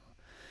work,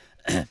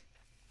 you know.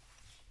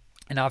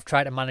 And I've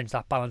tried to manage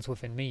that balance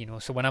within me, you know.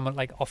 So when I'm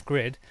like off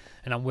grid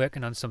and I'm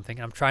working on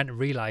something, I'm trying to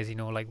realize, you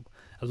know, like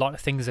a lot of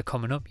things are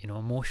coming up, you know,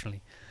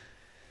 emotionally.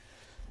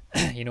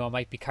 You know, I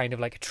might be kind of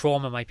like a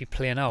trauma might be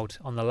playing out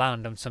on the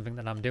land on something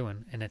that I'm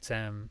doing, and it's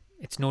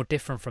no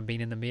different from being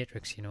in the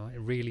Matrix, you know. It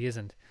really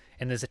isn't.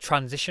 And there's a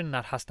transition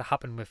that has to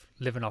happen with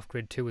living off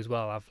grid too as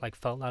well. I've like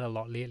felt that a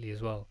lot lately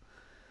as well.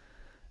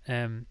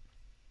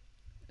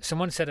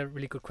 Someone said a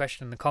really good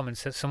question in the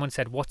comments. Someone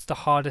said, "What's the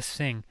hardest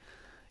thing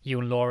you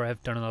and Laura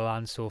have done on the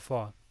land so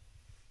far?"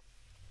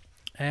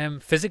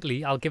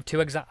 Physically, I'll give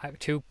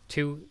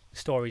two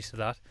stories to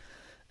that.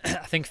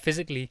 I think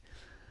physically,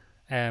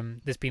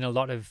 there's been a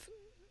lot of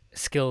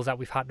skills that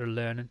we've had to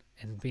learn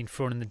and been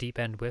thrown in the deep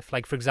end with.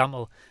 Like, for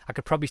example, I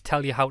could probably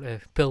tell you how to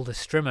build a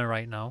strimmer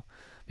right now,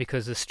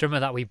 because the strimmer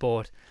that we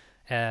bought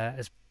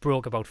has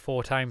broke about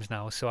 4 times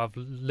now. So I've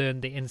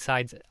learned the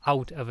insides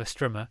out of a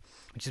strimmer,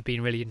 which has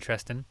been really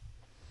interesting.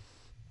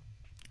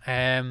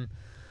 I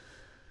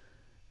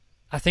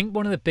think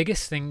one of the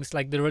biggest things,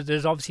 like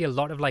there's obviously a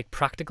lot of like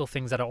practical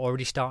things that are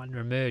already starting to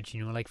emerge,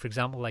 you know, like for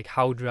example, like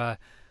how do I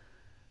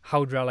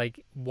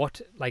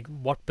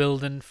what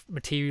building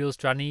materials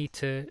do I need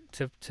to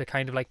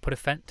kind of like put a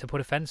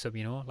fence up,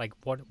 you know, like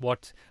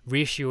what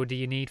ratio do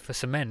you need for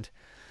cement?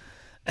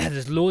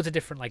 There's loads of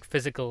different like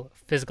physical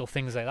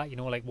things like that, you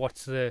know, like what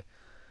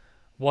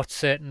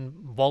certain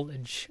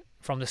voltage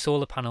from the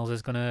solar panels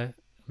is gonna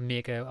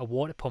make a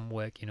water pump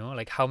work, you know,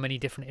 like how many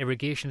different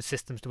irrigation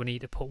systems do we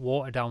need to put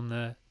water down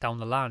the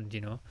land, you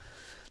know.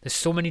 There's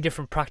so many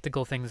different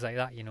practical things like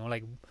that, you know,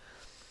 like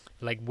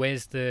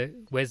where's the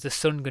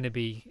sun going to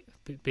be,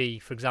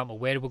 for example,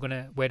 where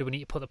do we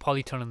need to put the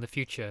polytunnel in the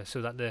future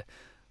so that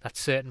that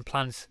certain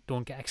plants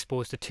don't get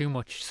exposed to too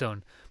much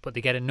sun, but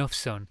they get enough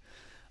sun.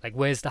 Like,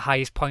 where's the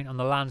highest point on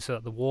the land so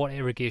that the water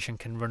irrigation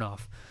can run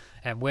off?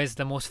 And where's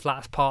the most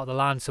flattest part of the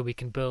land so we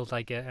can build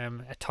like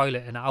a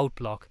toilet and an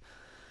outblock?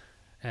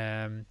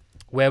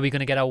 Where are we going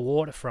to get our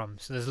water from?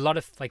 So there's a lot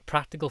of like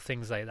practical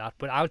things like that.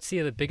 But I would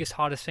say the biggest,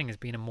 hardest thing is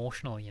being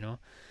emotional, you know?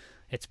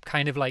 It's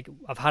kind of like,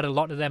 I've had a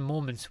lot of them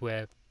moments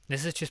where,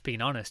 this is just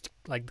being honest,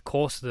 like the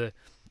course of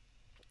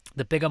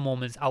the bigger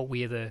moments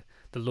outweigh the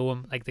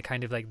lower, like the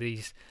kind of like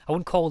these, I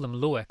wouldn't call them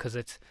lower, because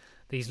it's,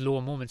 these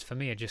lower moments for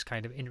me are just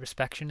kind of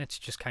introspection. It's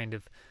just kind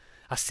of,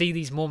 I see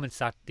these moments,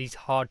 that these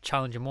hard,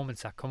 challenging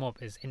moments that come up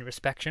as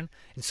introspection.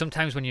 And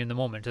sometimes when you're in the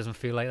moment, it doesn't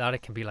feel like that.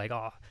 It can be like,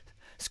 oh,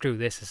 screw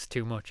this, it's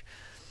too much.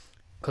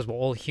 Because we're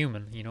all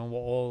human, you know, we're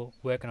all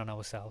working on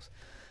ourselves.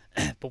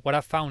 But what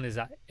I've found is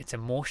that it's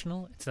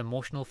emotional. It's the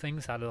emotional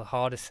things that are the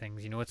hardest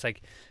things. You know, it's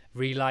like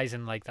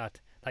realizing like that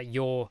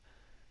you're,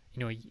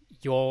 you know,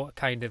 you're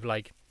kind of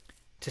like,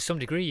 to some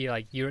degree,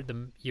 like you're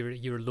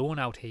alone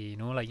out here. You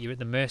know, like you're at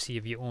the mercy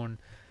of your own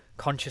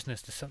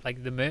consciousness.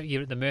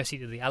 You're at the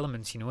mercy of the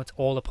elements. You know, it's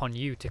all upon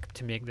you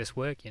to make this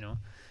work. You know, and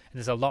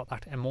there's a lot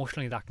that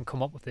emotionally that can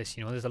come up with this.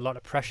 You know, there's a lot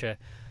of pressure,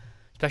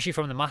 especially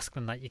from the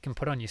masculine, that you can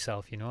put on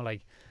yourself. You know,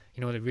 like,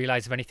 you know, to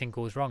realize if anything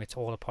goes wrong, it's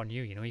all upon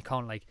you. You know, you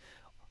can't like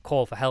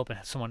call for help and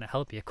have someone to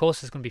help you. Of course,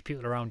 there's going to be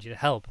people around you to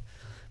help,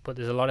 but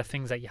there's a lot of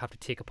things that you have to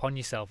take upon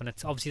yourself, and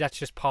it's obviously that's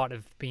just part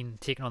of being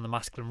taken on the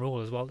masculine role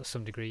as well. To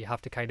some degree, you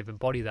have to kind of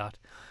embody that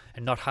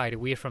and not hide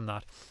away from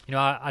that. You know,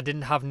 I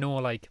didn't have no,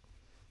 like,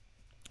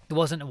 there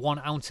wasn't 1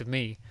 ounce of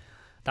me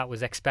that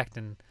was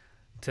expecting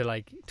to,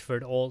 like, for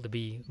it all to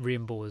be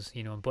rainbows,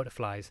 you know, and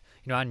butterflies.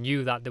 You know, I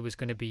knew that there was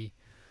going to be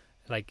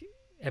like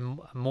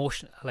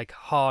emotion, like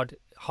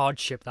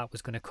hardship that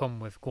was going to come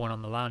with going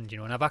on the land, you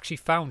know. And I've actually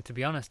found, to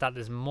be honest, that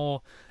there's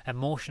more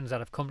emotions that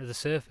have come to the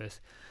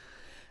surface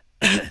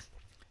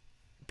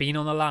being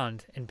on the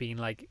land and being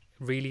like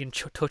really in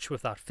touch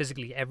with that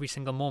physically every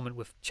single moment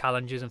with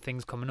challenges and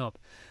things coming up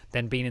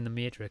than being in the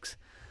Matrix.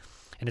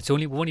 And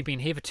we've only been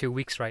here for 2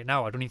 weeks right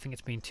now. I don't even think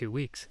it's been 2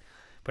 weeks,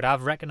 but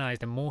I've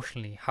recognized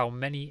emotionally how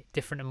many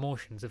different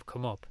emotions have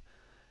come up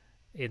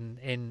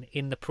in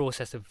the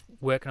process of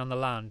working on the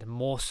land,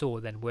 more so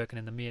than working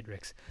in the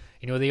Matrix.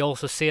 You know, they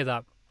also say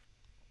that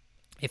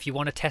if you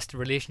want to test a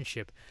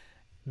relationship,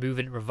 move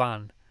into a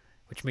van,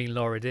 which me and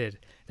Laura did.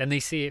 Then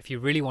they say if you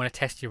really want to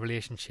test your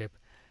relationship,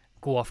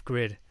 go off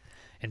grid.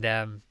 And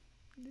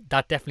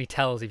that definitely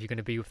tells if you're going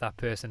to be with that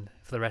person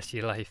for the rest of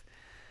your life.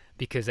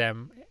 Because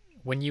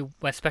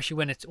especially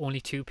when it's only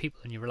 2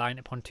 people and you're relying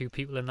upon 2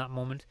 people in that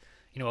moment,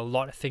 you know, a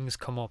lot of things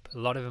come up, a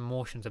lot of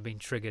emotions are being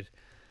triggered.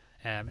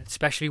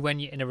 Especially when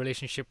you're in a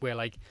relationship where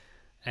like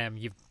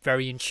you're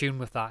very in tune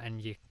with that,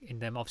 and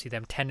obviously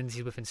them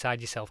tendencies within inside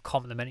yourself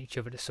complement each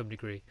other to some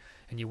degree,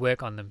 and you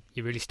work on them,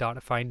 you really start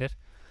to find it.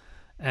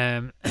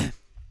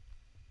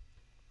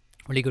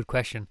 Really good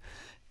question.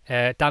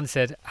 Dan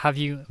said, have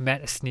you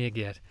met a snake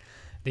yet?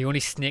 The only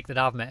snake that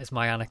I've met is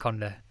my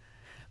anaconda.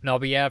 No,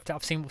 but yeah,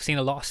 I've seen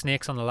a lot of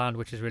snakes on the land,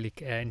 which is really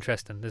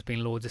interesting. There's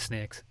been loads of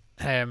snakes.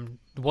 There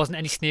wasn't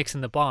any snakes in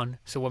the barn,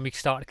 so when we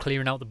started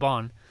clearing out the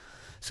barn,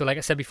 so like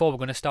I said before, we're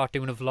going to start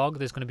doing a vlog.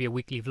 There's going to be a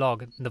weekly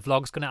vlog. And the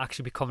vlog's going to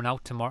actually be coming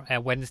out tomorrow,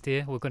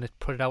 Wednesday. We're going to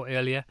put it out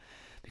earlier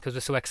because we're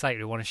so excited.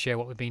 We want to share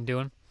what we've been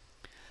doing.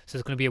 So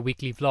there's going to be a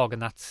weekly vlog,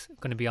 and that's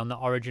going to be on the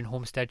Origin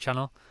Homestead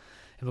channel.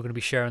 And we're going to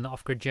be sharing the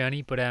off-grid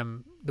journey. But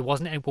there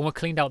wasn't any, when we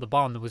cleaned out the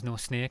barn, there was no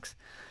snakes.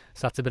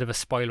 So that's a bit of a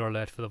spoiler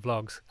alert for the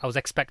vlogs. I was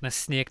expecting a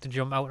snake to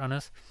jump out on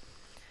us.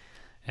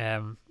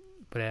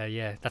 But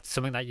yeah, that's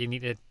something that you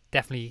need to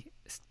definitely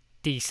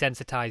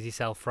desensitize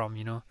yourself from,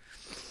 you know,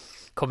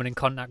 coming in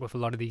contact with a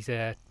lot of these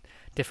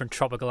different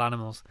tropical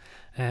animals.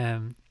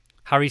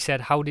 Harry said,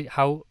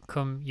 how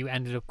come you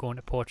ended up going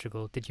to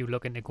Portugal? Did you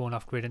look into going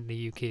off grid in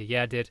the UK?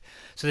 Yeah, I did.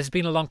 So this has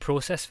been a long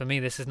process for me.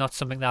 This is not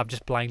something that I've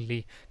just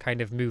blindly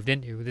kind of moved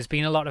into. There's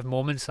been a lot of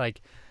moments like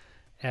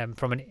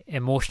from an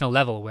emotional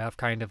level where I've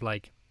kind of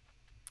like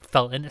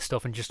felt into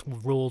stuff and just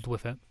rolled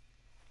with it.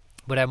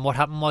 But what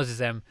happened was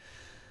I'm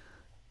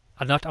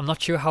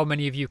not sure how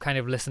many of you kind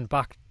of listened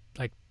back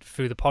like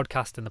through the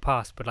podcast in the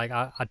past, but like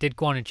I did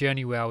go on a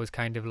journey where I was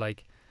kind of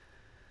like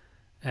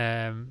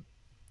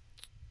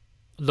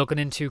looking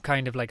into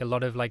kind of like a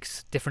lot of like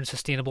different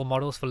sustainable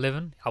models for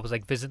living. I was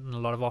like visiting a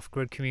lot of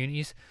off-grid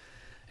communities,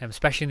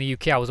 especially in the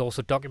UK. I was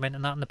also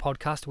documenting that in the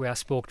podcast where I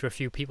spoke to a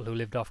few people who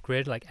lived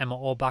off-grid, like Emma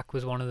Orbach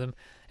was one of them,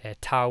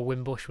 Tao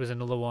Wimbush was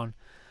another one.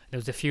 There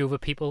was a few other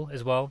people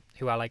as well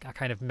who I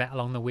kind of met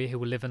along the way who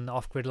were living the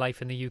off-grid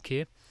life in the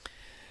UK.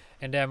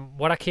 And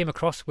what I came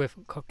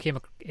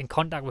in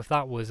contact with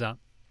that was that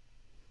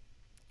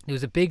there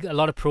was a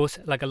lot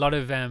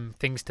of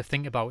things to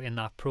think about in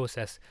that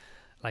process,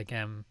 like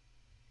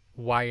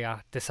why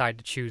I decided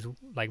to choose,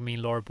 like me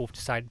and Laura both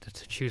decided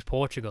to choose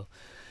Portugal.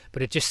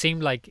 But it just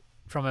seemed like,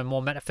 from a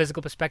more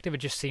metaphysical perspective, it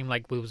just seemed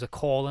like there was a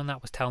calling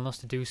that was telling us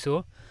to do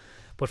so.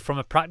 But from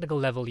a practical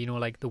level, you know,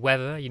 like the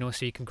weather, you know,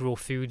 so you can grow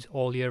foods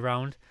all year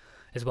round,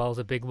 as well as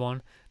a big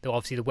one. Though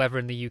obviously the weather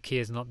in the UK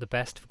is not the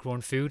best for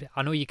growing food.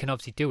 I know you can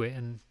obviously do it,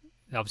 and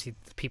Obviously,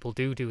 people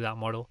do that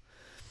model.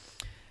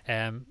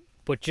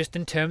 But just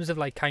in terms of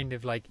like kind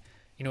of like,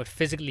 it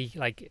physically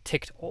like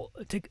ticked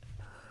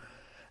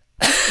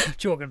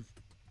joking.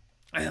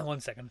 1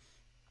 second.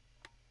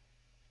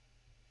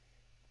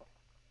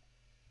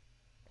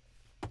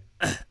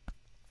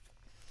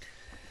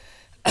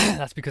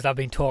 That's because I've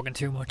been talking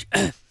too much.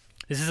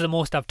 This is the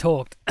most I've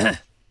talked.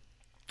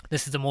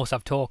 This is the most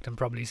I've talked in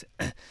probably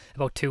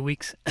about 2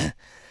 weeks.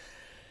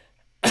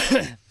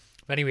 But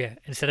anyway,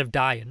 instead of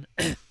dying,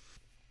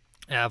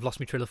 I've lost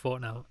my trail of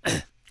thought now.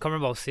 Can't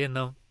remember what I was saying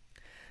though.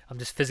 I'm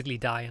just physically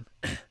dying.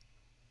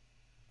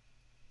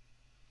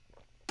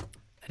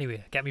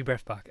 Anyway, get me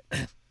breath back.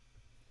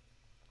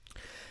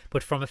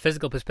 But from a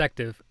physical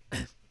perspective,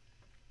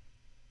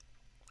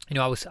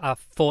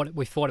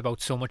 we thought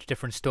about so much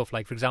different stuff.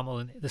 Like for example,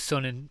 in the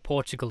sun in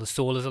Portugal, the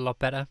solar's a lot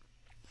better.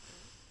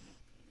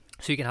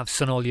 So you can have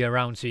sun all year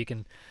round, so you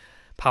can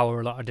power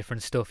a lot of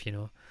different stuff,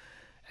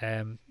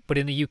 But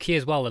in the UK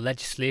as well, the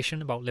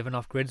legislation about living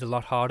off grid is a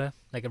lot harder.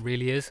 Like it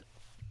really is.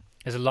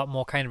 There's a lot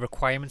more kind of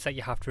requirements that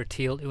you have to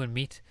adhere to and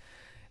meet.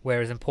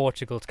 Whereas in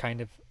Portugal,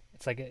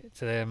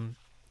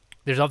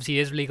 there's obviously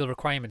is legal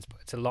requirements,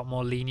 but it's a lot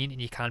more lenient,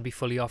 and you can be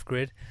fully off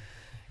grid.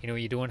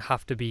 You don't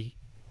have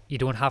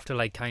to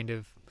like kind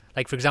of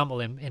like, for example,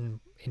 in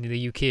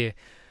the UK.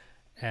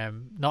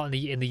 Not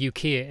in the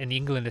UK, in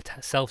England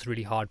itself is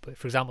really hard, but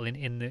for example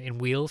in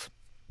Wales,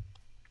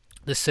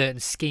 there's certain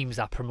schemes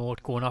that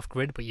promote going off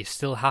grid, but you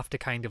still have to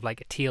kind of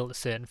like adhere to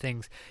certain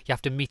things. You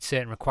have to meet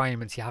certain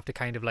requirements. You have to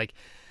kind of like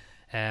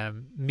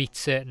meet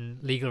certain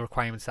legal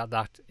requirements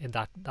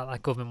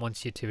that government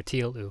wants you to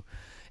adhere to.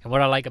 And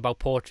what I like about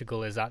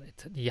Portugal is that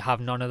you have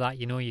none of that.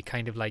 You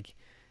kind of like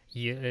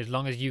as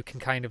long as you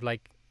kind of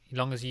like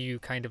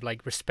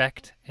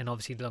respect, and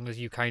obviously as long as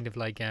you kind of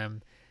like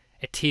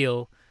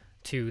adhere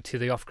to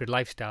the off-grid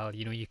lifestyle,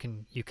 you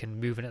can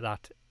move into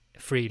that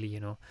freely,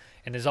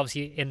 And there's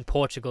obviously in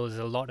Portugal, there's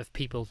a lot of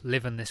people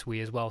living this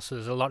way as well. So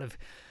there's a lot of,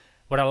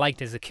 what I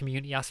liked is the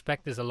community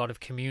aspect. There's a lot of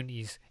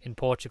communities in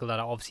Portugal that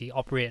are obviously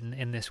operating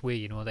in this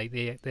way,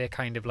 they're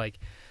kind of like,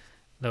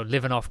 they're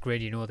living off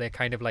grid, they're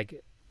kind of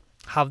like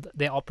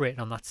they're operating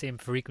on that same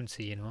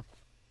frequency, And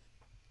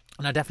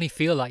I definitely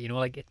feel that,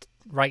 like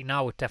right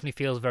now it definitely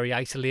feels very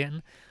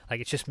isolating. Like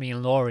it's just me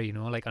and Laura,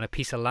 like on a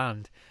piece of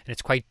land, and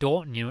it's quite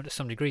daunting, to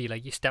some degree.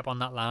 Like you step on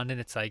that land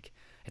and it's like,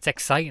 it's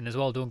exciting as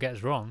well, don't get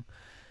us wrong.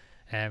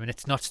 And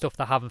it's not stuff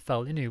that I haven't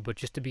felt into, but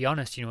just to be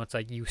honest, it's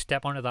like you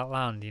step onto that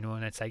land,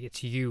 and it's like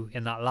it's you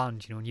in that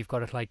land, and you've got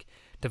to like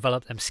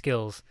develop them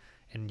skills,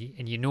 and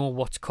you know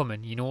what's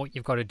coming, you know what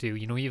you've got to do,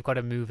 you've got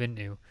to move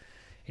into,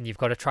 and you've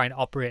got to try and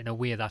operate in a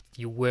way that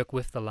you work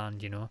with the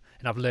land, And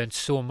I've learned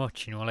so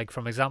much, like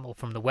from example,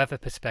 from the weather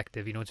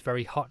perspective, it's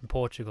very hot in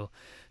Portugal,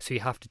 so you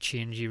have to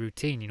change your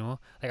routine,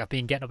 Like I've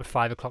been getting up at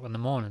 5 o'clock in the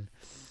morning,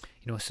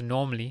 so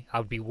normally I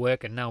would be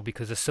working now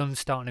because the sun's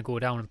starting to go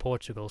down in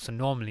Portugal, so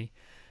normally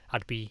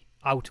I'd be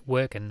out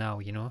working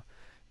now,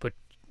 But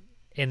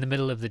in the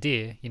middle of the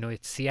day,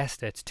 it's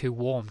siesta, it's too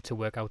warm to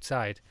work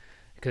outside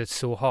because it's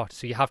so hot.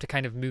 So you have to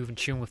kind of move and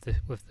tune with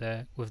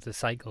the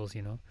cycles,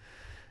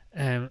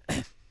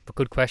 But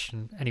good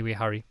question anyway,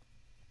 Harry.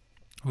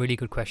 Really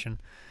good question.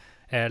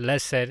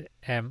 Les said,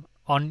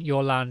 on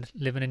your land,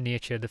 living in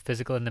nature, the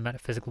physical and the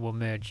metaphysical will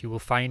merge. You will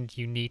find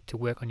you need to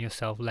work on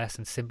yourself less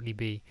and simply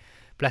be.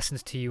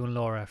 Blessings to you and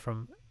Laura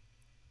from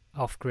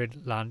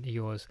off-grid land to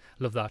yours.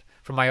 Love that.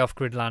 From my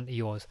off-grid land to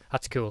yours.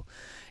 That's cool.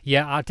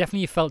 Yeah, I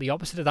definitely felt the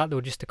opposite of that though,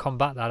 just to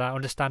combat that. I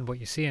understand what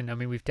you're saying. I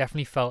mean, we've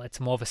definitely felt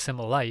it's more of a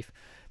simple life,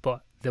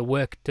 but the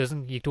work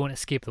you don't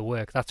escape the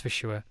work, that's for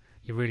sure.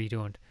 You really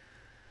don't.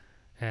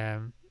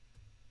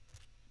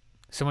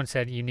 Someone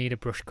said you need a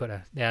brush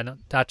cutter. Yeah, no,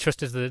 I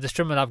trust is the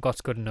strimmer I've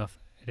got's good enough.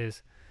 It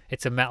is.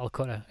 It's a metal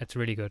cutter. It's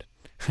really good.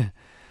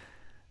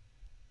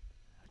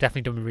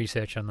 Definitely done my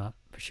research on that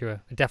for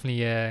sure. It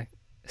definitely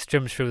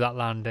strims through that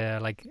land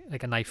like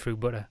a knife through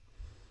butter.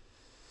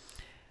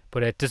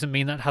 But it doesn't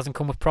mean that it hasn't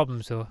come with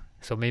problems though.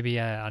 So maybe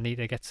I need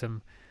to get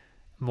some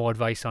more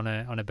advice on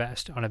a better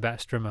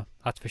strimmer.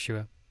 That's for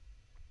sure.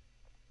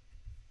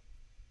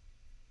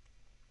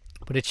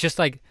 But it's just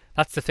like,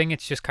 that's the thing.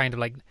 It's just kind of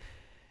like,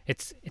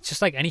 it's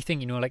just like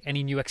anything, like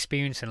any new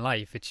experience in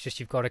life. It's just,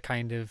 you've got to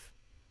kind of,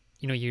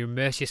 you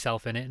immerse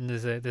yourself in it, and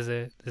there's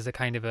a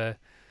kind of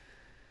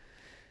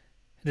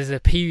there's a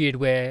period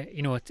where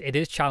it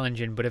is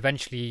challenging, but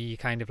eventually you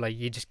kind of like,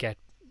 you just get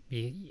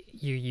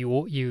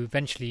you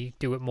eventually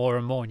do it more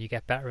and more, and you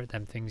get better at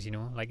them things.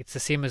 Like it's the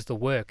same as the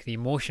work. The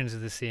emotions are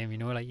the same.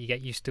 Like you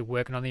get used to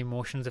working on the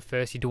emotions at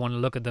first. You don't want to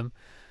look at them,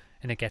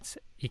 and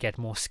you get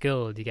more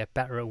skilled. You get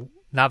better at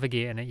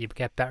navigating it. You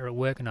get better at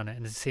working on it,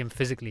 and it's the same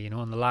physically.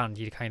 On the land,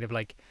 you kind of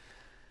like.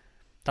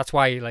 That's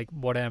why, like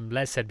what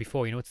Les said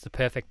before, it's the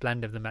perfect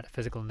blend of the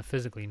metaphysical and the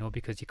physical,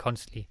 because you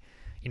constantly,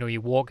 you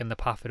walk in the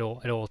path at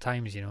all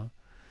times,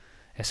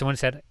 Someone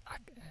said,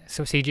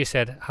 so CJ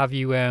said, have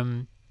you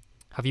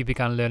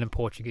begun learning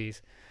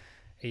Portuguese?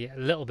 Yeah, a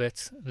little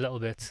bit.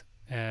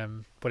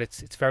 But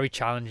it's very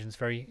challenging.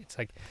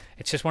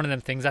 It's just one of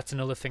them things. That's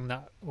another thing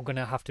that I'm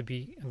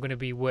gonna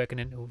be working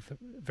into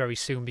very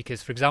soon,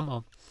 because, for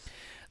example,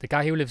 the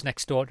guy who lives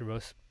next door to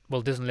us,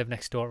 well, doesn't live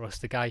next door to us,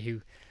 the guy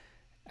who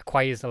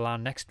acquires the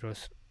land next to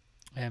us,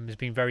 has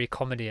been very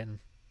accommodating.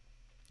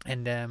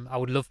 And I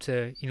would love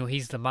to,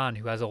 he's the man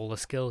who has all the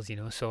skills,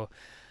 so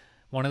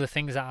one of the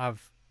things that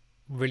I've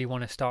really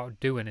want to start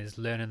doing is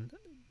learning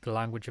the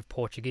language of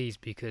Portuguese,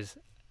 because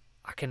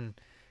I can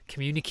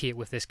communicate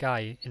with this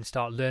guy and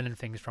start learning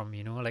things from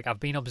him. Like, I've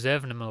been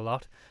observing him a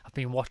lot. I've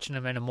been watching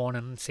him in the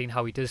morning and seeing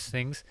how he does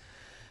things,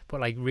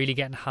 but like really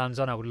getting hands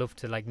on, I would love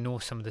to like know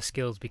some of the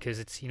skills, because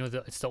it's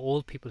it's the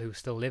old people who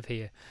still live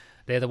here.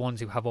 They're the ones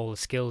who have all the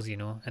skills,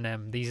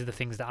 and these are the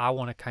things that I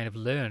want to kind of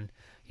learn,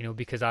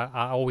 because I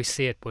always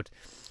say it, but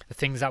the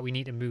things that we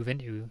need to move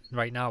into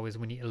right now is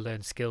we need to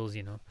learn skills.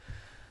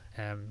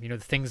 The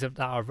things that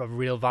are of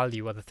real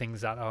value are the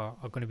things that are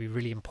going to be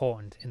really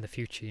important in the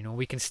future.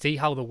 We can see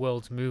how the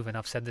world's moving.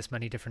 I've said this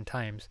many different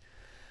times,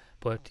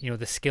 but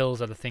the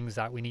skills are the things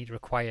that we need to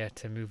require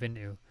to move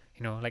into.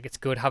 Like, it's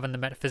good having the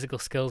metaphysical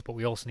skills, but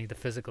we also need the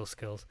physical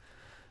skills.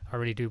 I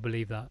really do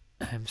believe that.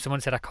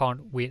 Someone said I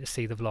can't wait to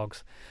see the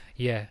vlogs.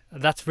 Yeah,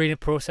 that's really a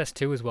process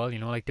too as well.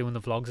 Like doing the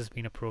vlogs has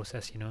been a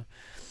process.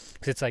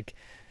 Because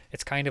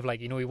it's kind of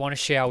like, we want to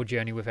share our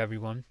journey with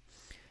everyone,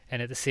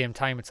 and at the same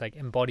time it's like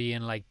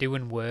embodying, like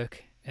doing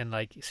work, and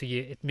like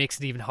it makes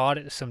it even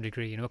harder to some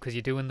degree, because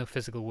you're doing the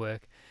physical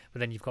work, but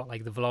then you've got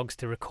like the vlogs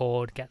to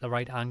record, get the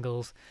right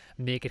angles,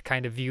 make it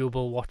kind of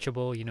viewable,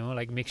 watchable,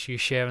 like make sure you're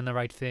sharing the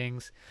right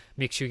things,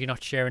 make sure you're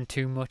not sharing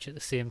too much at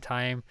the same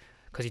time,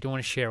 because you don't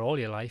want to share all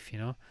your life,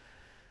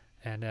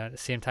 and at the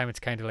same time it's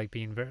kind of like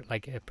being very,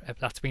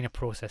 that's been a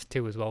process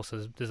too as well.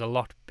 So there's a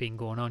lot being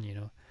going on,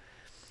 and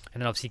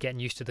then obviously getting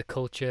used to the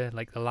culture,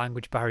 like the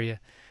language barrier.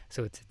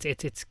 So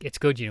it's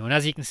good, and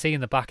as you can see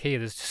in the back here,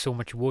 there's just so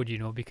much wood,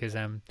 because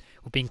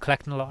we've been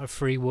collecting a lot of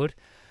free wood.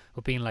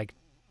 We've been like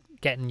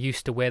getting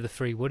used to where the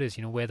free wood is,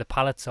 where the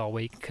pallets are,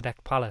 where you can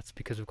connect pallets,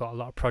 because we've got a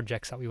lot of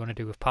projects that we want to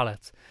do with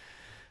pallets.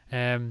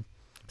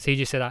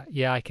 CJ said,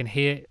 yeah, I can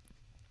hear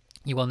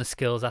you on the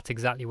skills. That's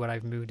exactly what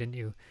I've moved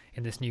into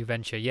in this new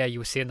venture. Yeah, you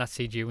were saying that,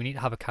 CJ. We need to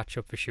have a catch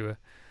up for sure.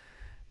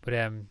 But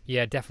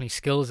yeah, definitely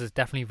skills is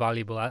definitely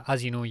valuable.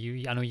 As you know,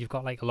 I know you've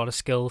got like a lot of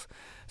skills,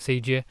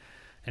 CJ,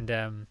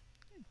 and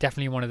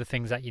definitely one of the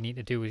things that you need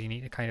to do is you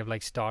need to kind of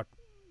like start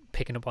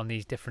picking up on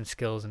these different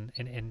skills and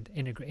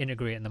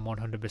integrating them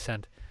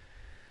 100%.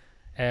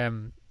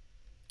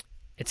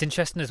 It's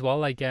interesting as well,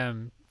 like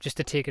just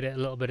to take it a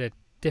little bit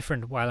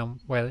different while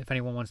if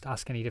anyone wants to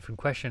ask any different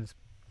questions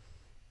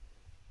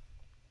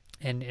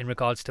in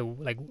regards to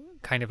like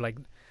kind of like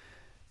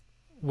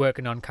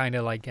working on kind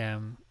of like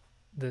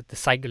the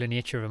cyclical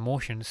nature of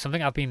emotions.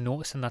 Something I've been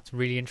noticing that's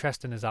really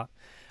interesting is that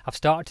I've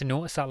started to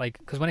notice that, like,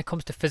 because when it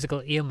comes to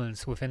physical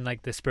ailments within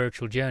like the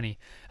spiritual journey,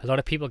 a lot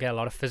of people get a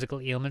lot of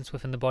physical ailments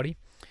within the body,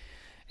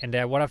 and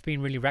what I've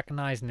been really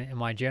recognizing in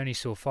my journey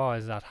so far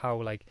is that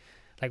how like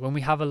when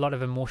we have a lot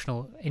of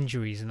emotional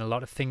injuries and a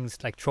lot of things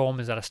like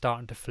traumas that are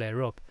starting to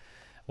flare up,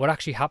 what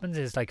actually happens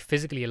is like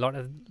physically a lot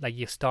of like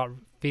you start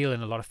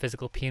feeling a lot of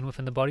physical pain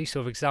within the body.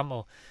 So for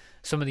example,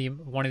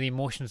 one of the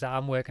emotions that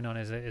I'm working on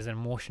is an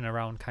emotion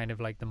around kind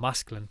of like the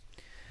masculine,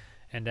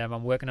 and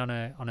I'm working on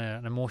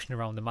an emotion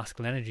around the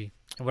masculine energy.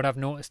 And what I've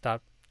noticed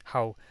that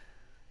how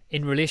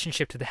in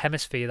relationship to the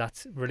hemisphere,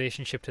 that's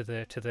relationship to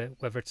the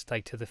whether it's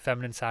like to the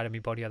feminine side of my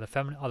body or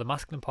the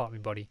masculine part of my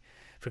body.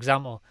 For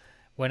example,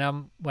 when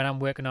I'm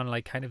working on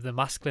like kind of the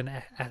masculine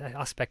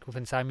aspect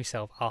within inside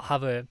myself, I'll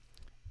have a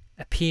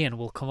pain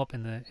will come up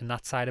in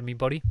that side of my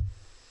body.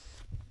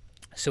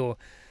 So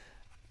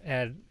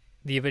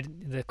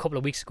the couple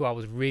of weeks ago, I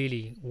was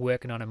really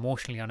working on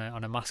emotionally on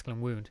a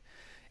masculine wound,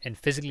 and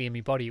physically in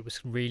my body it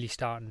was really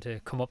starting to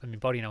come up in my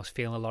body, and I was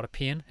feeling a lot of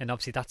pain. And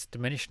obviously that's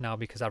diminished now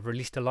because I've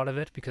released a lot of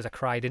it, because I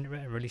cried into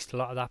it and released a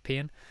lot of that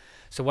pain.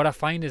 So what I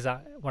find is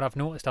that what I've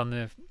noticed on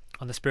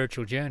the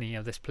spiritual journey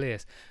of this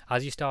place,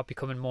 as you start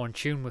becoming more in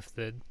tune with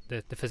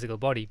the physical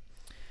body,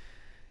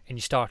 and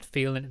you start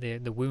feeling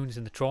the wounds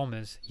and the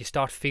traumas, you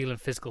start feeling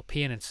physical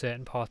pain in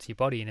certain parts of your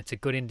body, and it's a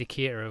good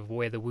indicator of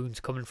where the wound's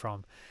coming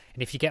from.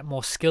 And if you get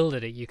more skilled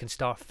at it, you can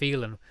start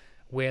feeling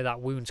where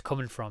that wound's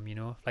coming from,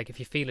 like if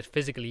you feel it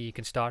physically, you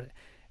can start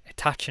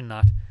attaching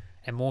that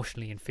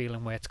emotionally and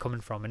feeling where it's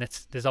coming from. And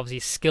there's obviously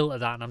a skill to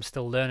that, and I'm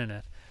still learning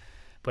it,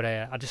 but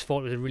I just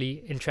thought it was a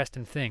really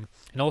interesting thing.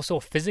 And also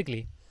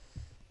physically,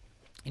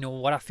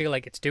 what I feel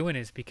like it's doing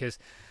is because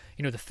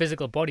the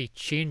physical body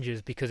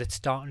changes because it's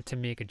starting to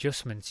make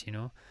adjustments,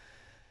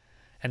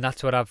 and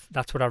that's what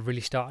I've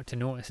really started to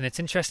notice. And it's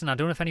interesting. I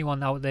don't know if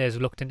anyone out there has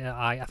looked into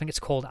I think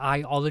it's called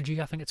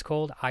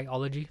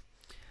Iology.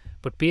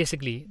 But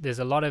basically, there's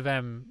a lot of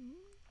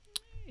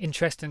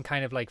interesting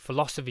kind of like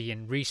philosophy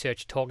and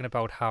research talking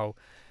about how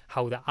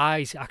the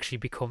eyes actually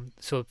become.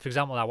 So, for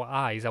example,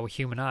 our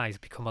human eyes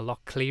become a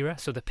lot clearer.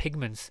 So the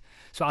pigments.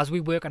 So as we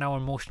work on our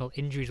emotional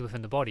injuries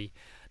within the body,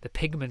 the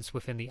pigments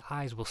within the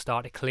eyes will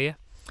start to clear.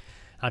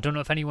 I don't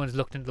know if anyone's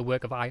looked into the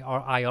work of I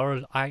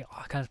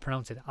can't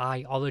pronounce it,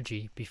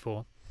 iology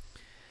before,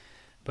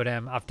 but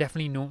I've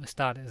definitely noticed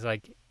that as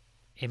like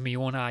in my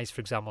own eyes, for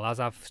example, as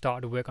I've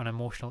started to work on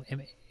emotional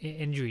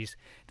injuries,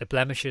 the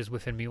blemishes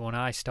within my own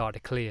eyes start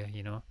to clear,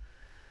 you know.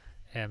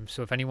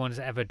 So if anyone's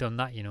ever done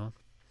that, you know.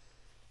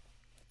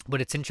 But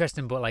it's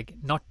interesting, but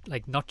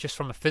not just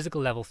from a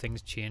physical level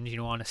things change, you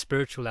know, on a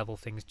spiritual level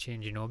things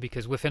change, you know,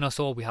 because within us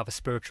all we have a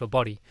spiritual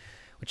body,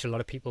 which a lot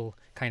of people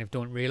kind of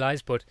don't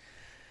realize, but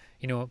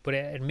you know, but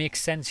it makes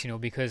sense, you know,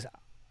 because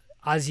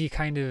as you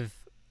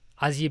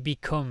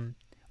become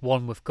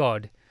one with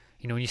God,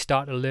 you know, and you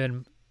start to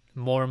learn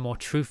more and more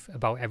truth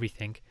about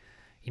everything,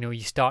 you know,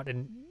 you start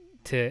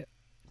to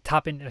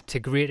tap into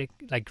greater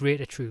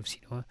truths,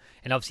 you know,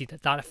 and obviously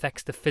that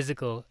affects the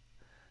physical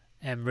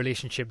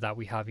relationship that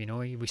we have, you know.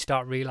 We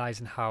start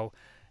realizing how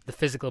the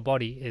physical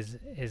body is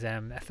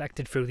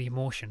affected through the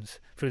emotions,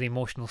 through the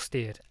emotional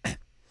state.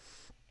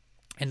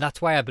 And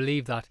that's why I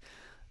believe that,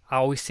 I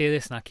always say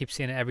this and I keep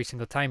saying it every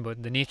single time,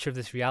 but the nature of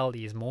this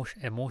reality is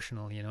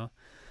emotional, you know.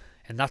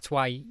 And that's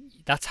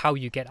how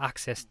you get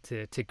access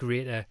to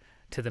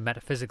the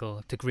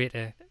metaphysical, to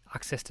greater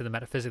access to the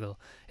metaphysical,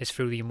 is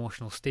through the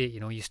emotional state,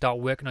 you know. You start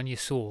working on your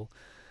soul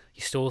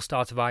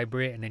starts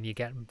vibrating, and you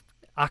get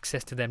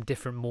access to them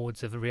different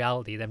modes of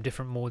reality, them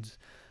different modes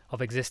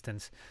of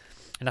existence.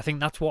 And I think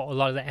that's what a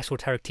lot of the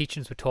esoteric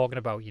teachings were talking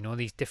about, you know,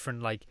 these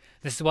different, like,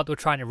 this is what they're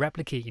trying to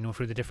replicate, you know,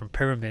 through the different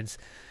pyramids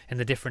and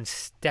the different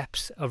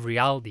steps of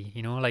reality,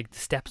 you know, like the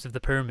steps of the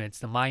pyramids,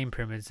 the Mayan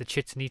pyramids, the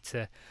Chichen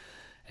Itza,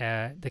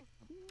 the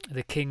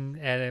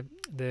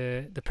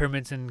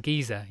pyramids in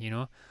Giza, you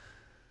know.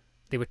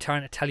 They were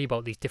trying to tell you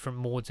about these different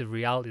modes of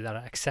reality that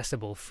are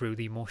accessible through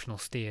the emotional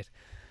state,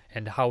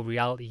 and how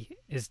reality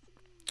is,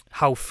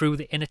 how through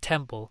the inner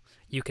temple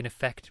you can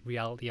affect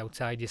reality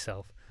outside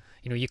yourself.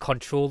 You know, you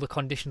control the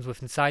conditions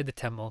within inside the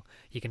temple,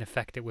 you can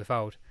affect it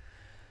without.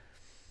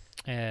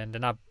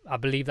 And I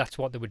believe that's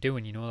what they were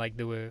doing, you know, like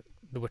they were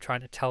trying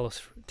to tell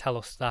us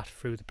that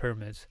through the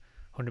pyramids,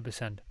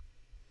 100%.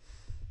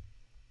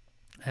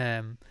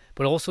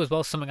 But also as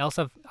well, something else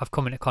I've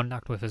come into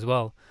contact with as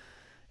well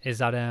is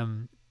that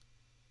I've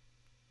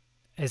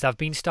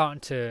been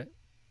starting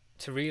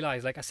to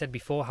realize, like I said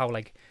before, how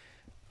like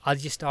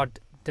as you start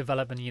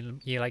developing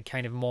your like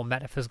kind of more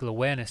metaphysical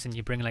awareness, and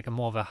you bring like a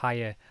more of a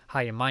higher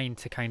mind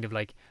to kind of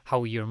like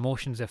how your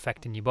emotions are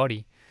affecting your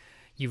body,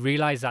 you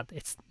realize that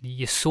it's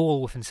your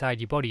soul within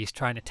inside your body is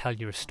trying to tell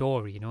you a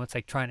story, you know. It's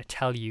like trying to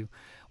tell you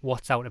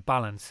what's out of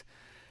balance,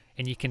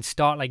 and you can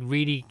start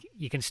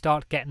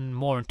getting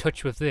more in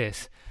touch with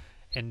this,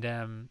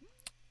 and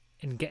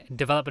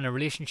developing a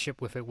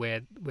relationship with it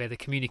where the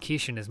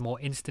communication is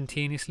more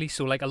instantaneously.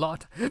 So like a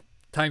lot of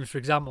times, for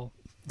example,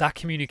 that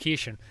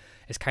communication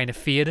is kind of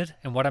faded.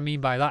 And what I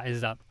mean by that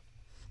is that,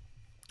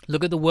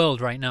 look at the world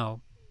right now,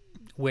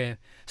 where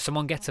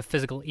someone gets a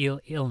physical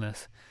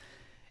illness,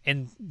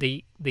 and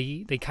they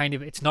kind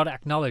of, it's not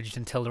acknowledged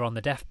until they're on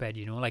the deathbed,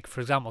 you know. Like for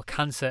example,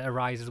 cancer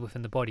arises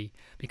within the body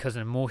because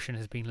an emotion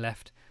has been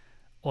left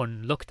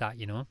unlooked at,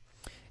 you know.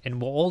 And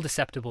we're all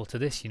susceptible to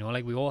this, you know.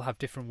 Like we all have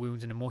different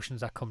wounds and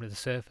emotions that come to the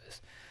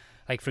surface.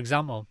 Like for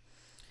example,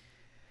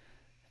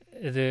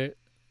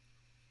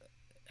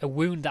 a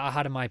wound that I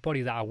had in my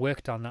body that I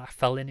worked on, that I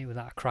fell into,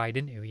 that I cried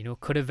into, you know,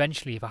 could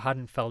eventually, if I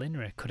hadn't fell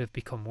into it, could have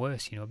become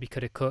worse, you know. It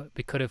could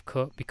have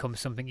become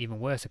something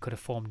even worse. It could have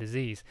formed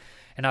disease.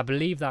 And I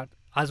believe that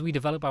as we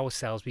develop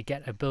ourselves, we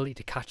get ability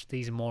to catch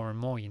these more and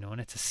more, you know,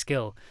 and it's a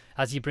skill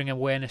as you bring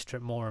awareness to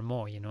it more and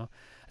more, you know.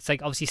 It's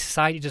like, obviously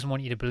society doesn't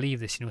want you to believe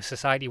this, you know.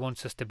 Society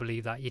wants us to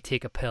believe that you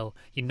take a pill,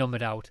 you numb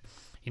it out,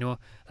 you know,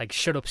 like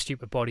shut up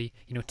stupid body,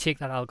 you know, take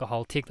that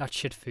alcohol, take that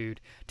shit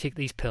food, take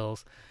these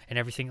pills and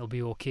everything will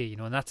be okay, you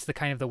know. And that's the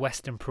kind of the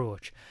Western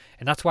approach.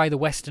 And that's why the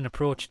Western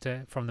approach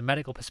to, from the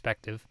medical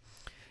perspective,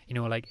 you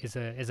know, like is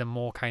a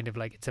more kind of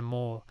like, it's a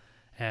more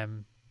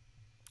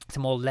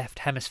left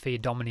hemisphere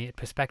dominated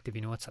perspective,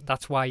 you know.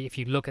 That's why if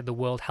you look at the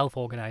World Health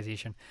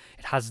Organization,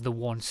 it has the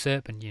one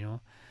serpent, you know,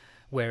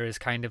 whereas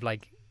kind of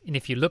like, and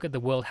if you look at the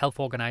World Health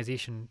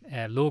Organization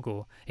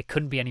logo, it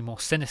couldn't be any more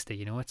sinister,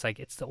 you know. It's like,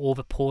 it's the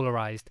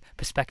over-polarized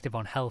perspective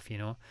on health, you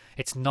know.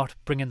 It's not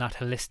bringing that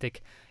holistic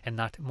and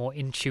that more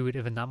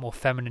intuitive and that more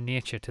feminine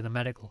nature to the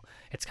medical.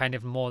 It's kind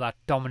of more that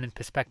dominant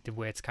perspective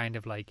where it's kind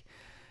of like,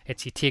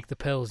 it's you take the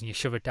pills and you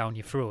shove it down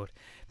your throat.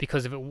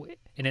 Because of it,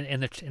 in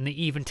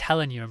the even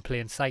telling you in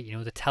plain sight, you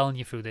know, they're telling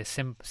you through this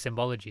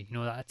symbology, you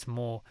know, that it's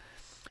more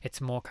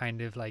kind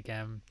of like,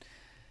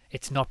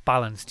 it's not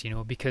balanced, you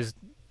know, because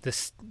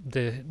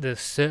the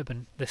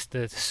serpent,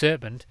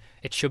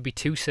 it should be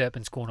two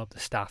serpents going up the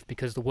staff,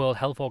 because the World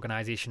Health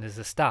Organization is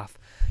the staff,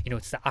 you know.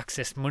 It's the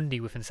axis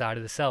mundi within inside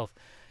of the self,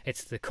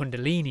 it's the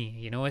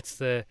kundalini, you know, it's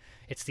the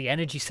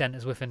energy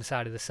centers within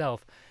inside of the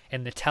self,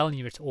 and they're telling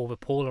you it's over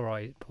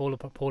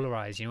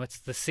polarized, you know. It's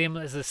the same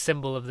as the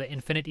symbol of the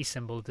infinity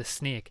symbol of the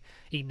snake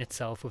eating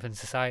itself within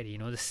society, you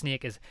know. The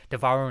snake is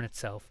devouring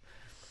itself,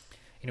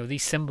 you know.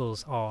 These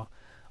symbols are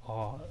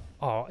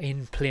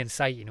in plain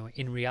sight, you know,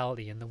 in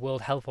reality, and the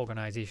World Health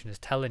Organization is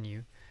telling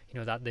you, You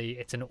know, that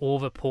it's an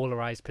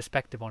over-polarized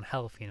perspective on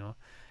health, you know.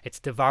 It's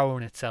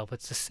devouring itself.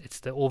 It's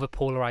the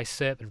over-polarized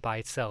serpent by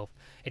itself.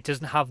 It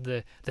doesn't have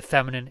the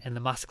feminine and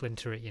the masculine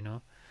to it, you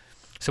know.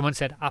 Someone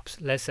said,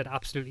 Les said,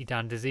 absolutely,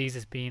 Dan, disease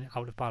is being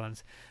out of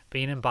balance,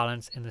 being in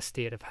balance in the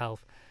state of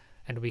health,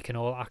 and we can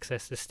all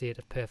access the state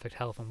of perfect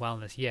health and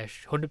wellness. Yes,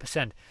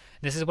 100%.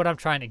 This is what I'm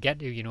trying to get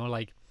to, you know,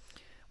 like,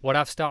 what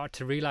I've started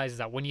to realize is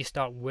that when you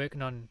start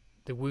working on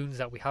the wounds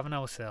that we have in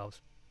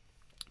ourselves,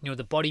 you know,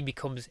 the body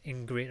becomes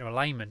in greater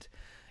alignment.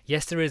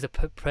 Yes, there is a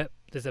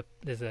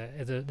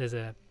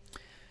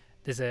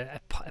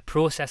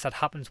process that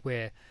happens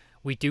where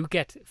we do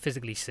get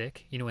physically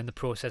sick, you know, in the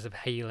process of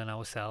healing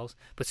ourselves.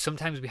 But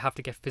sometimes we have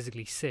to get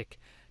physically sick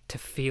to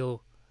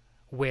feel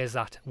where's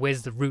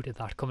the root of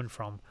that coming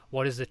from?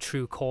 What is the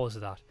true cause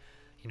of that?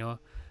 You know.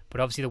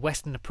 But obviously the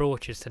Western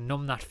approach is to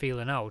numb that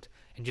feeling out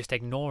and just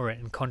ignore it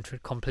and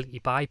completely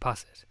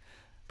bypass it.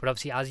 But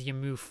obviously as you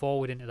move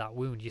forward into that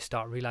wound, you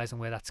start realizing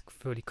where that's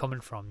fully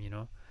coming from, you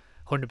know,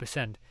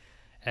 100%.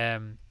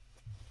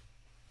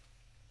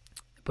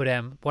 But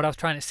what I was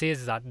trying to say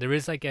is that there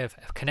is like a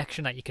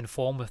connection that you can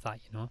form with that,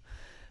 you know,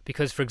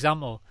 because for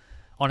example,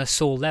 on a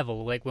soul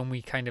level, like when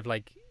we kind of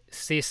like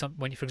say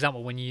something, for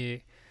example, when you're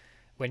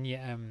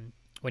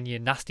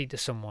nasty to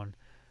someone,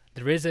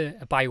 there is a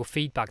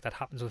biofeedback that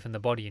happens within the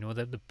body, you know,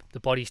 the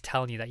body's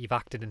telling you that you've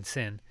acted in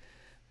sin,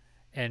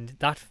 and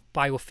that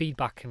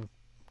biofeedback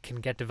can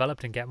get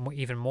developed and get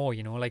even more,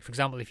 you know, like for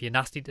example, if you're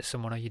nasty to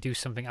someone or you do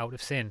something out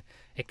of sin,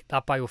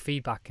 that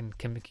biofeedback can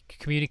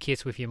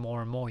communicates with you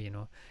more and more, you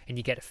know, and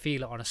you get to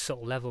feel it on a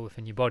subtle level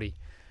within your body,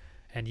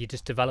 and you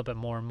just develop it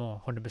more and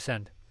more,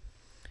 100%.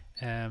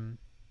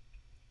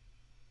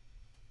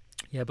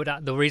 Yeah,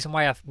 but the reason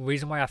why I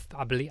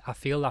believe I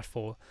feel that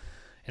for,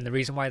 and the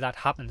reason why that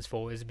happens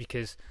for, is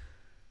because,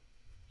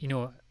 you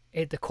know,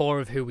 at the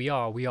core of who we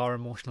are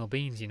emotional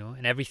beings, you know,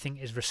 and everything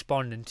is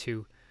responding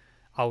to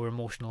our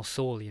emotional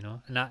soul, you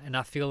know, and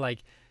I feel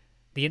like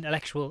the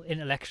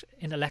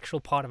intellectual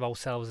part of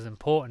ourselves is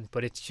important,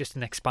 but it's just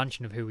an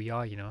expansion of who we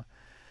are, you know.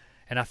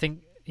 And I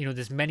think, you know,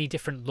 there's many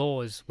different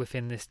laws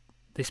within this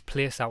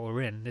place that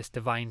we're in, this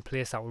divine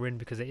place that we're in,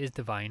 because it is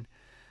divine.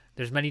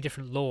 There's many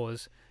different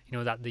laws, you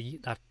know, that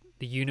the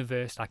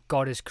universe, that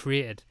God has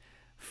created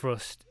for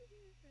us,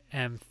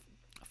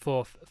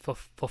 for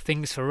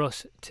things for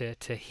us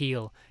to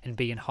heal and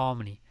be in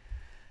harmony.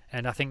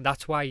 And I think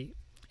that's why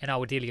in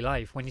our daily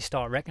life, when you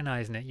start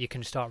recognizing it, you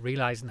can start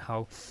realizing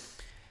how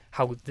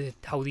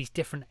these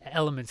different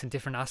elements and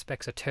different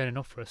aspects are turning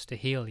up for us to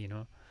heal, you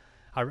know.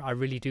 I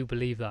really do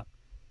believe that.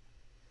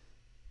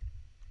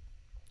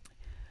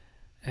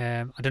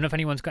 I don't know if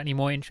anyone's got any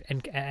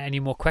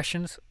more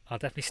questions. I'll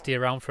definitely stay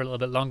around for a little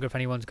bit longer if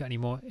anyone's got any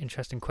more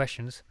interesting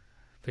questions,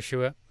 for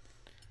sure.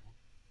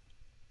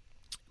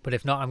 But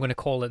if not, I'm going to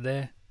call it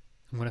there.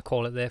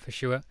 For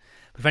sure.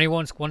 But if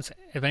anyone's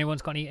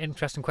got any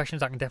interesting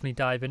questions, I can definitely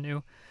dive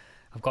into.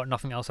 I've got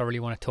nothing else I really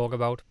want to talk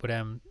about, but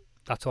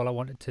that's all I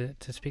wanted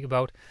to speak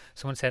about.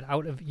 Someone said,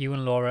 out of you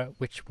and Laura,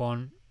 which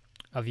one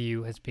of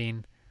you has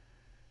been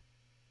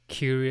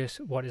curious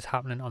what is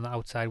happening on the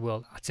outside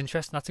world? That's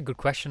interesting. That's a good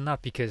question,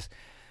 that, because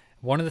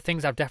one of the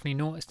things I've definitely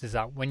noticed is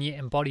that when you're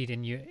embodied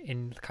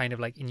in kind of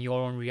like in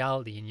your own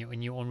reality,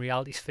 in your own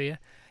reality sphere,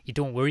 you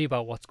don't worry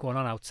about what's going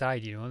on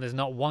outside, you know. There's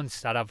not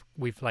once that I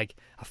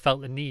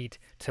felt the need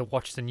to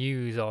watch the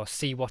news or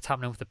see what's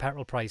happening with the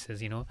petrol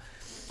prices, you know,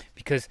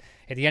 because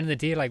at the end of the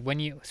day, like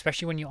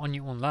especially when you're on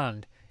your own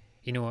land,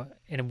 you know,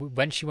 and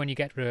eventually when you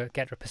get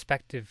a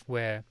perspective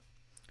where,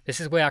 this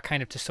is where I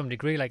kind of, to some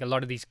degree, like a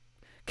lot of these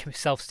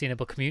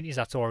self-sustainable communities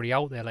that's already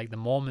out there, like the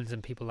Mormons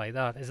and people like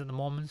that. Is it the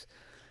Mormons?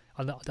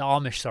 Or the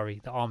Amish, sorry,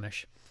 the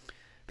Amish.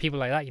 People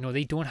like that, you know,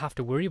 they don't have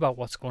to worry about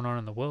what's going on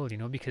in the world, you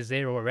know, because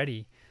they're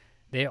operating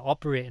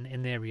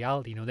in their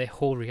reality, you know, their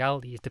whole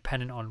reality is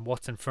dependent on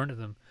what's in front of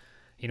them.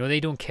 You know, they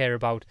don't care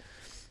about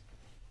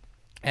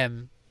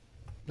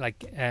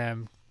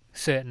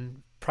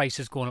certain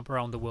prices going up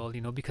around the world,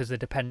 you know, because they're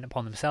dependent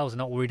upon themselves. They're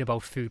not worried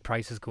about food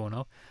prices going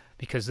up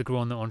because they're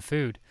growing their own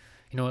food.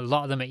 You know, a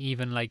lot of them are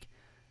even like,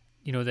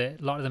 you know, a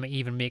lot of them are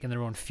even making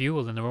their own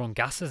fuel and their own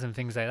gases and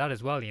things like that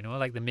as well, you know,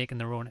 like they're making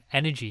their own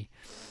energy.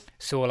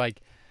 So like,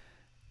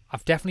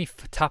 I've definitely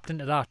tapped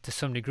into that to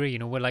some degree, you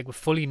know. We're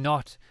fully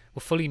not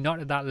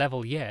at that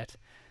level yet,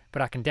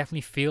 but I can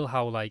definitely feel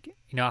how, like,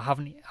 you know,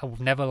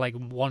 I've never like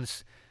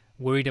once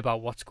worried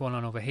about what's going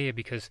on over here,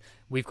 because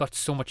we've got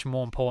so much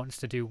more importance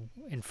to do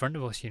in front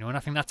of us, you know. And I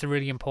think that's a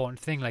really important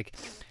thing. Like,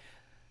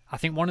 I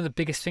think one of the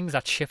biggest things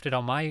that shifted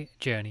on my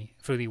journey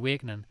through the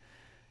awakening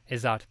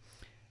is that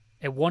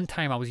at one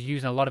time I was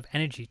using a lot of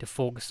energy to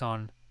focus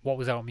on what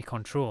was out of my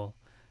control.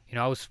 You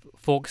know, I was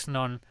focusing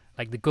on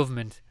like the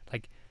government,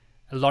 like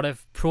a lot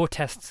of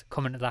protests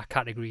come into that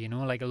category, you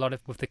know, like a lot of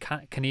with the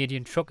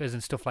Canadian truckers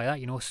and stuff like that,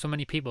 you know, so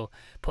many people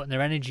putting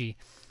their energy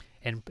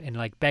in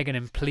like begging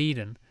and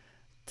pleading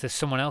to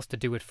someone else to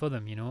do it for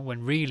them, you know,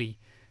 when really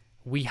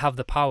we have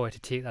the power to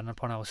take that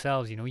upon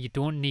ourselves, you know. You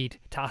don't need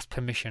to ask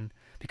permission,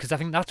 because I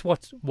think that's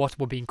what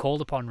we're being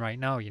called upon right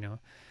now, you know.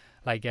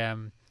 Like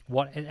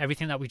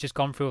everything that we've just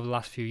gone through over the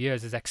last few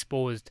years has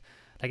exposed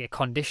like a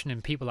condition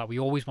in people that we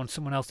always want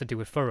someone else to do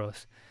it for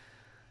us.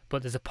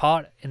 But there's a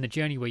part in the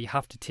journey where you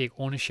have to take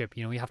ownership.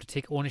 You know, you have to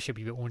take ownership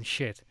of your own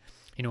shit.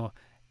 You know,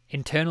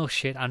 internal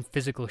shit and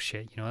physical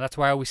shit. You know, that's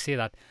why I always say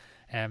that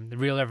the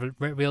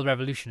real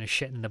revolution is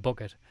shit in the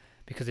bucket,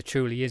 because it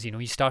truly is. You know,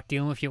 you start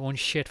dealing with your own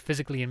shit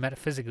physically and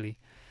metaphysically,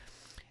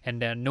 and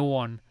no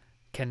one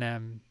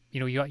can. You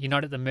know, you're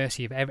not at the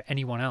mercy of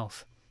anyone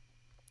else.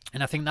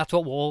 And I think that's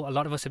what a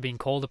lot of us are being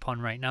called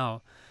upon right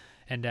now.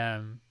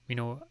 And you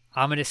know,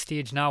 I'm at a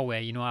stage now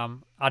where, you know,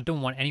 I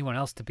don't want anyone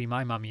else to be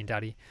my mummy and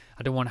daddy.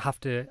 I don't want to have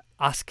to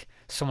ask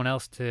someone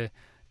else to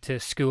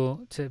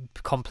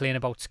complain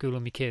about school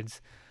and my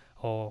kids,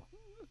 or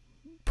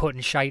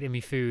putting shite in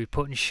me food,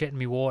 putting shit in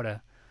me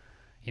water,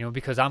 you know,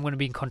 because I'm going to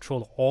be in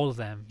control of all of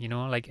them, you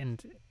know, like,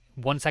 and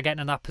once I get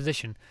in that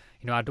position,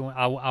 you know,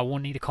 I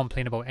won't need to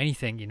complain about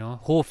anything, you know.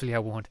 Hopefully I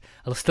won't.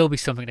 There'll still be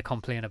something to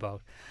complain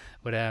about,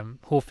 but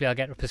hopefully I'll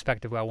get a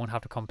perspective where I won't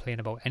have to complain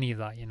about any of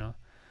that, you know.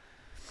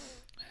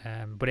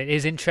 But it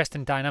is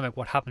interesting dynamic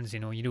what happens, you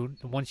know. You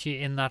don't, once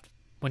you're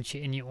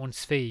in your own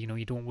sphere, you know,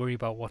 you don't worry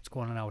about what's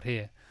going on out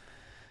here.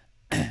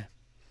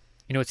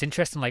 You know, it's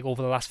interesting, like,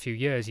 over the last few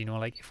years, you know,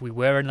 like, if we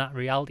were in that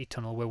reality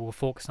tunnel where we were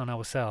focused on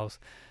ourselves,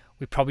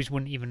 we probably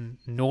wouldn't even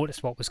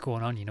notice what was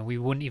going on, you know. We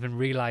wouldn't even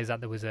realize that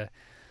there was a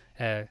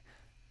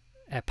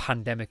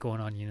pandemic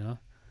going on, you know.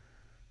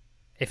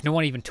 If no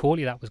one even told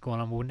you that was going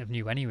on, we wouldn't have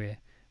knew anyway.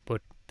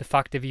 But the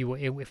fact if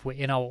we're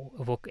in our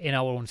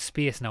own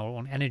space and our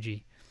own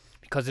energy,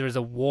 because there is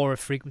a war of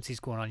frequencies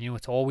going on, you know,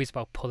 it's always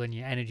about pulling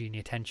your energy and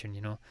your attention,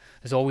 you know.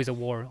 There's always a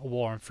war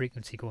on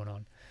frequency going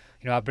on.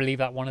 You know, I believe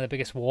that one of the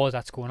biggest wars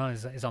that's going on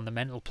is on the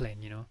mental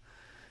plane, you know,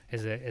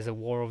 is a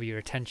war over your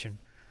attention.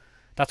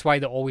 That's why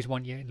they always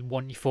want you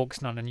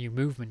focusing on a new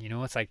movement, you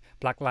know. It's like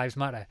Black Lives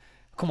Matter.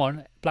 Come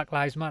on, Black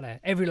Lives Matter.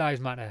 Every lives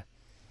matter.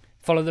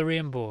 Follow the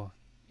rainbow,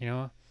 you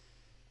know.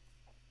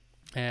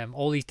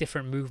 All these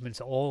different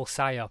movements are all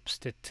psyops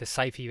to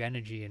cipher your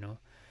energy, you know.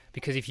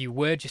 Because if you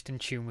were just in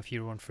tune with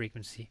your own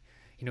frequency,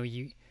 you know,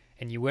 you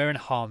were in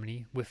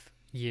harmony with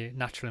your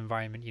natural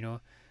environment, you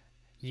know,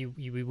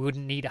 we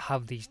wouldn't need to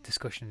have these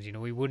discussions, you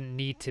know. We wouldn't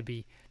need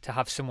to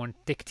have someone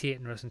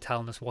dictating us and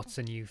telling us what's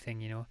the new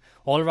thing, you know.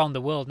 All around the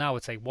world now,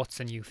 it's like, what's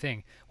the new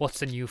thing? What's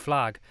the new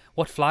flag?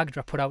 What flag do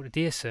I put out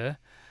today, sir?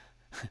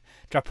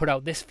 Do I put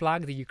out this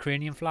flag, the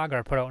Ukrainian flag, or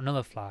I put out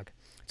another flag?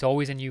 It's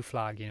always a new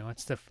flag, you know.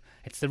 It's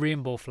the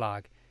rainbow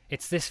flag.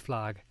 It's this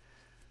flag,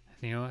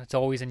 you know. It's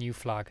always a new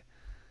flag.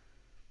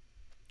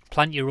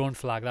 Plant your own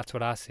flag. That's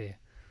what I say.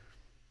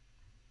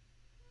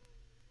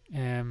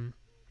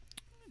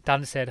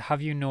 Dan said,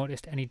 have you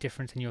noticed any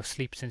difference in your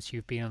sleep since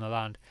you've been on the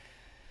land?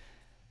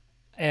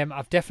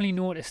 I've definitely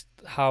noticed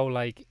how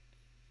I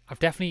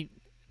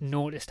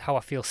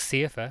feel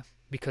safer,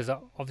 because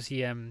obviously,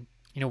 you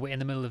know, we're in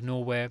the middle of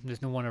nowhere.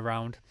 There's no one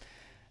around.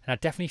 And I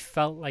definitely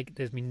felt like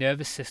my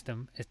nervous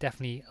system is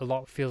definitely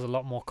feels a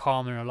lot more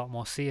calmer and a lot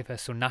more safer.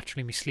 So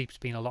naturally my sleep's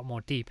been a lot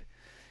more deep.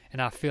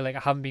 And I feel like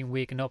I haven't been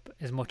waking up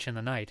as much in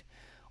the night.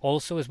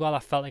 Also as well, I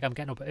felt like I'm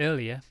getting up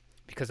earlier,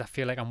 because I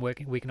feel like I'm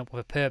waking up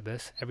with a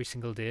purpose every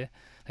single day.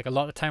 Like, a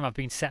lot of the time I've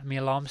been setting my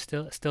alarm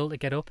still to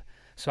get up,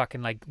 so I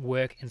can like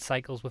work in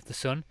cycles with the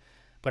sun.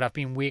 But I've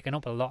been waking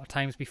up a lot of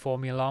times before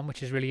my alarm,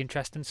 which is really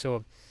interesting.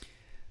 So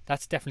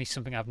that's definitely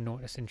something I've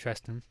noticed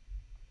interesting.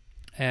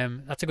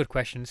 That's a good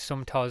question.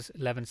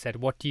 Somtaz11 said,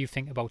 what do you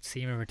think about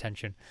semen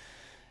retention?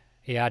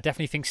 Yeah, I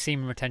definitely think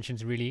semen retention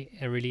is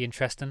really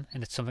interesting,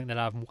 and it's something that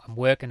I'm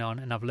working on,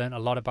 and I've learned a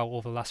lot about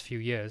over the last few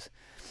years.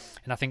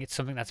 And I think it's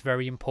something that's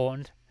very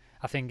important.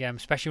 I think,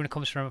 especially when it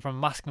comes from a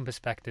masculine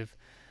perspective,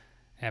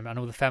 I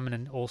know the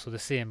feminine also the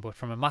same, but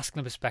from a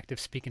masculine perspective,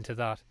 speaking to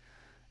that,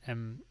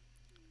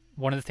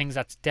 one of the things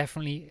that's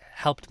definitely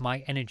helped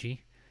my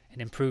energy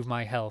and improved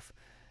my health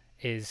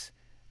is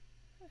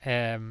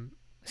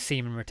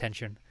semen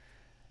retention.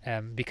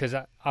 Because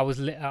I was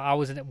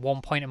at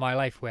one point in my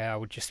life where I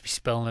would just be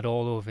spilling it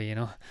all over, you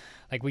know,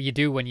 like what you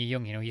do when you're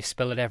young, you know, you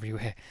spill it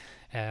everywhere.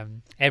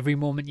 Every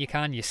moment you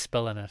can, you're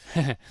spilling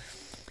it.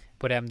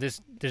 But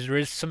there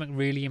is something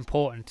really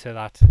important to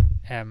that.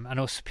 I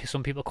know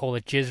some people call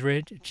it jizz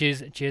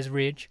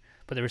rage,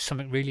 but there is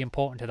something really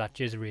important to that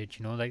jizz rage.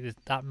 You know, like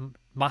that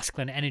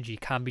masculine energy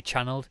can be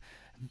channeled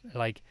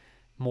like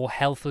more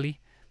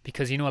healthily,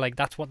 because, you know, like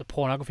that's what the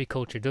pornography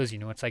culture does. You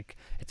know, it's like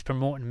it's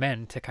promoting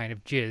men to kind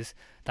of jizz,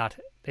 that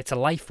it's a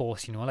life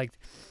force. You know, like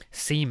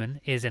semen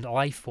is a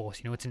life force.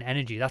 You know, it's an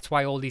energy. That's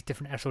why all these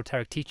different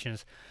esoteric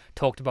teachings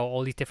talked about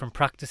all these different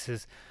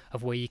practices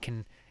of where you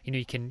can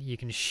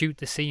shoot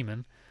the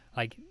semen,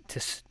 like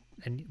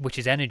which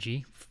is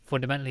energy.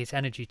 Fundamentally, it's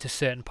energy to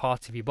certain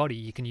parts of your body.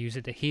 You can use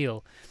it to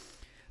heal.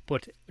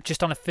 But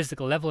just on a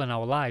physical level in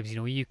our lives, you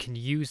know, you can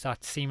use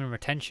that semen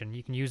retention.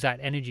 You can use that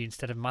energy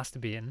instead of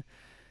masturbating,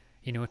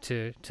 you know,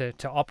 to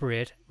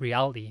operate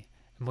reality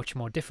much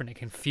more different. It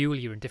can fuel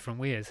you in different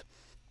ways.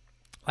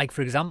 Like,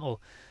 for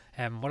example,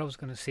 what I was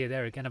going to say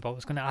there again about, I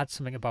was going to add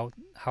something about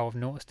how I've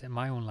noticed it in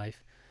my own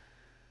life.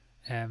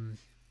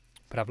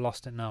 but I've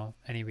lost it now.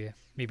 Anyway,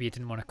 maybe it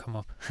didn't want to come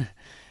up.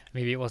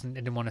 Maybe it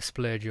didn't want to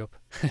splurge up.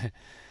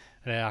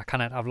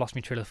 I've lost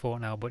my trail of thought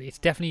now, but it's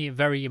definitely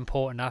very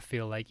important. I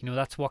feel like,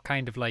 that's what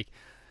kind of like,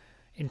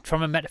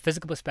 from a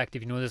metaphysical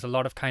perspective, there's a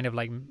lot of kind of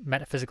like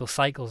metaphysical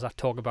cycles that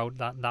talk about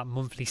that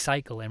monthly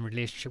cycle in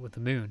relationship with the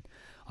moon,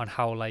 on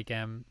how like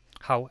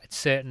how at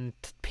certain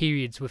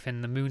periods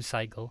within the moon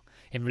cycle,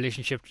 in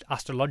relationship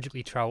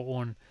astrologically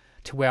to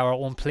where our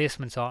own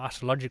placements are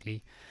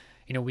astrologically,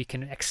 we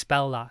can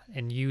expel that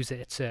and use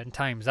it at certain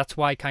times. That's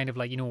why kind of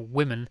like,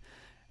 women,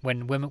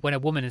 when a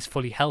woman is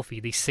fully healthy,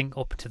 they sync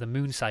up to the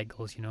moon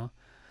cycles.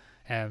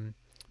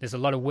 There's a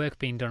lot of work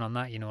being done on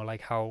that.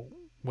 Like how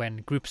when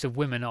groups of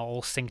women are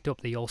all synced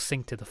up, they all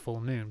sync to the full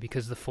moon,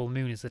 because the full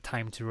moon is the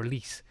time to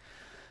release.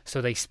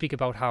 So they speak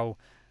about how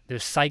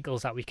there's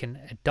cycles that we can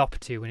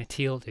adopt to and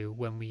adhere to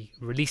when we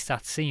release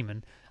that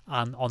semen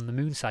and on the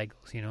moon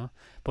cycles.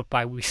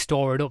 But we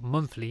store it up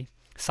monthly,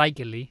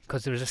 cyclically,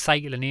 because there is a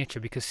cycle in nature,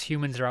 because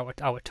humans are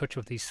out of touch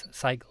with these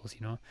cycles.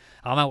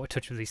 I'm out of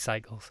touch with these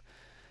cycles.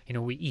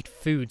 We eat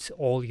foods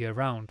all year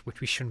round,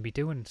 which we shouldn't be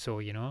doing. So,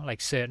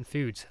 like certain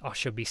foods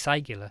should be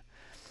cyclical.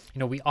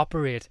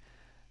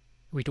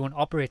 We don't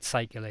operate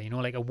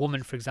cyclical. Like a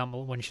woman, for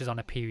example, when she's on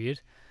a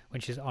period,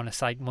 when she's on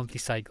a monthly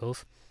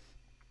cycles,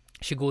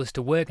 she goes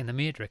to work in the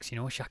matrix. She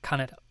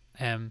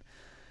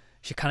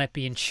cannot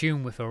be in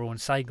tune with her own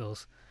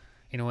cycles.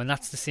 And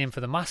that's the same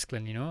for the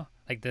masculine.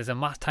 Like there's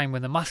a time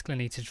when the masculine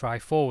needs to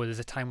drive forward. There's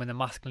a time when the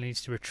masculine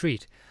needs to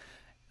retreat.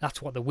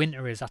 That's what the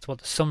winter is. That's what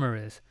the summer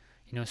is.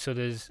 So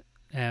there's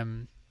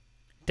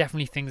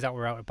definitely things that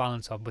we're out of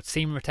balance of, but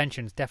semen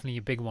retention is definitely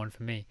a big one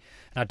for me.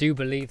 And I do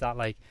believe that,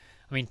 like,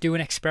 do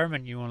an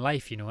experiment in your own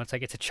life. It's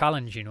like, it's a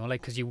challenge,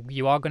 like, because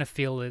you are going to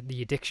feel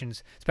the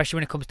addictions, especially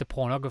when it comes to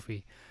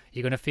pornography.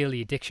 You're going to feel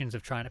the addictions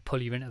of trying to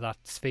pull you into that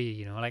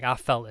sphere. Like I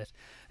felt it.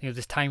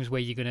 There's times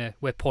where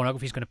where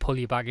pornography is going to pull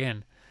you back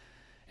in,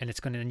 and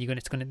then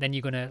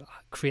you're going to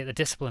create the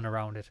discipline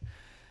around it.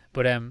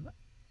 But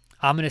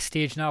I'm in a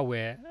stage now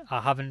where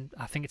I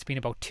think it's been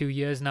about 2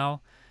 years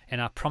now,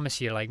 and I promise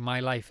you, like,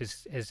 my life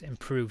has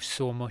improved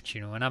so much,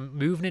 and I'm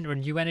moving into a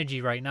new energy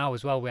right now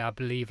as well, where I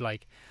believe,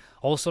 like,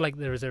 also, like,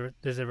 there's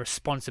a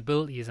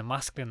responsibility as a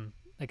masculine,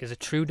 like as a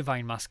true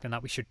divine masculine,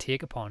 that we should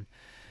take upon,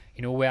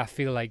 where I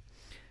feel like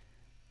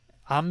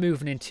I'm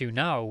moving into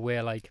now,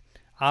 where, like,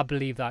 I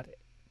believe that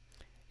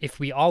if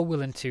we are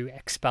willing to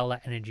expel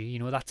that energy,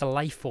 that's a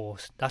life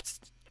force, that's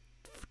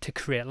to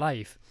create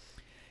life.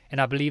 And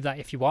I believe that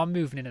if you are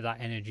moving into that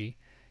energy,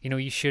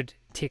 you should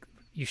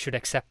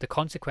accept the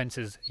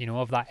consequences,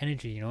 of that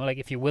energy. Like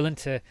if you're willing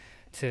to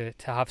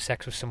have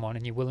sex with someone,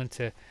 and you're willing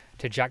to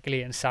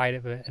ejaculate inside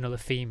of another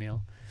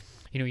female,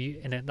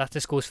 and that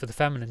just goes for the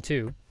feminine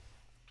too.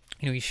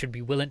 You should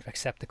be willing to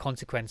accept the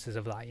consequences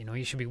of that.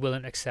 You should be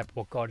willing to accept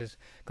what God is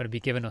going to be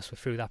giving us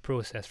through that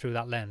process, through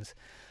that lens.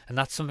 And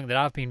that's something that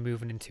I've been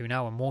moving into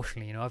now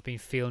emotionally. I've been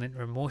feeling it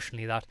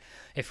emotionally, that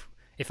if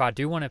I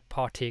do want to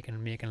partake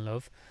in making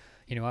love,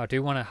 I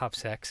do want to have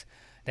sex,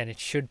 then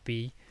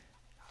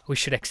we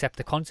should accept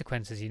the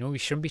consequences. We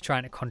shouldn't be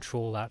trying to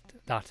control that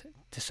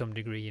to some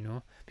degree,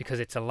 because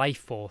it's a life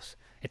force.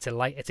 It's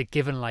a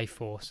given life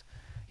force.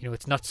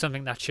 It's not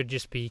something that should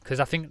just be, because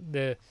I think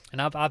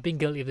and I've been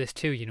guilty of this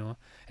too,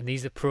 and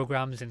these are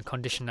programs and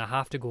conditioning I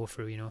have to go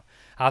through.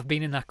 I've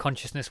been in that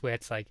consciousness where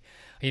it's like,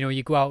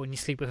 you go out and you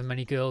sleep with as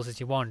many girls as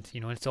you want,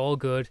 and it's all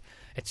good.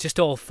 It's just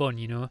all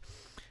fun,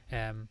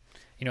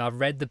 I've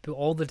read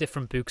all the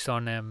different books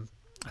on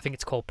I think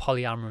it's called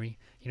polyamory,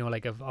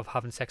 like of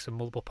having sex with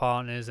multiple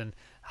partners, and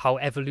how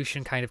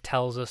evolution kind of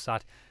tells us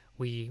that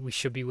we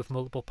should be with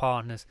multiple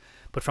partners.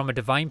 But from a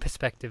divine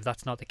perspective,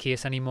 that's not the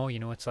case anymore.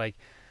 It's like,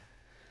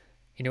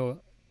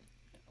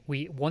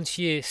 once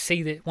you see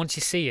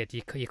it,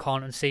 you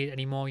can't unsee it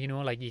anymore.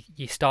 Like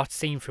you start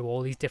seeing through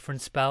all these different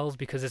spells,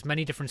 because there's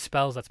many different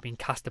spells that's been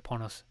cast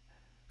upon us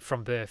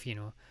from birth.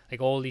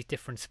 Like all these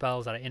different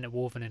spells that are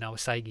interwoven in our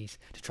psyches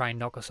to try and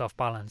knock us off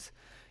balance.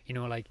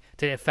 Like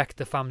to affect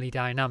the family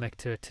dynamic,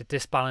 to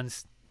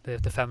disbalance the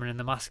feminine and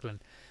the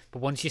masculine.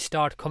 But once you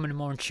start coming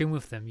more in tune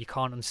with them, you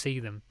can't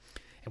unsee them.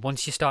 And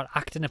once you start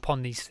acting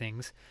upon these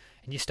things,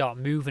 and you start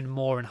moving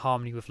more in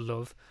harmony with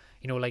love,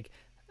 like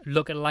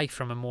look at life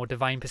from a more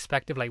divine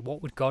perspective. Like,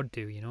 what would God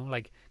do?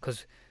 Like,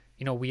 because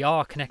we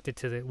are connected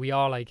to we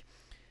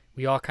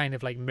are kind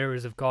of like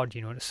mirrors of God,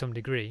 to some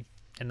degree.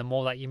 And the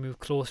more that you move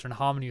closer in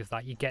harmony with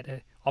that, you get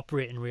to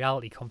operate in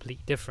reality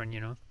completely different.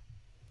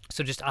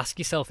 So just ask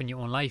yourself in your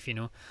own life,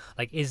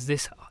 like, is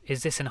this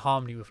in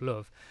harmony with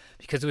love?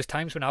 Because there was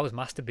times when I was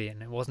masturbating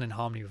and it wasn't in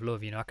harmony with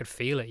love. I could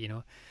feel it,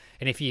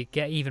 and if you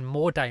get even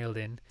more dialed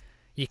in,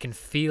 you can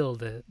feel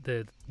the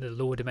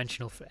lower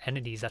dimensional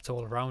entities that's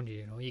all around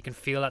you. You can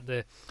feel that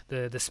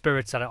the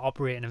spirits that are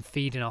operating and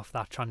feeding off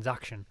that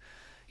transaction,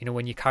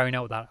 when you're carrying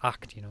out that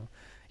act.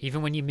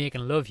 Even when you're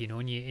making love,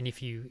 and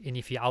if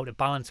you're out of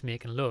balance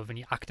making love and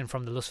you're acting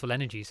from the lustful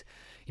energies,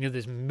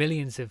 there's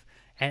millions of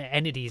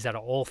entities that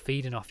are all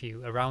feeding off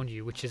you, around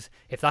you, which is,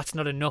 if that's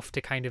not enough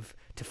to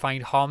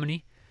find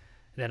harmony,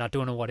 then I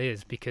don't know what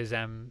is. Because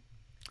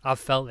I've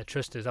felt it,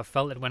 trust us. I've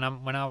felt it when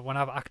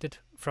I've acted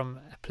from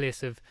a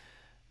place of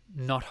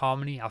not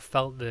harmony. I've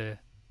felt the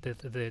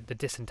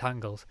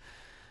disentangles.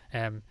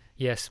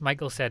 Yes,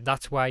 Michael said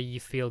that's why you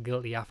feel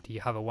guilty after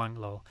you have a wank,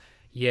 lol.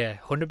 Yeah,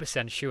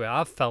 100% sure.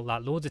 I've felt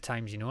that loads of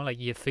times, like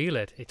you feel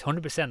it. It's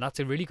 100%. That's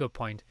a really good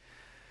point.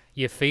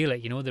 You feel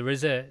it, there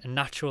is a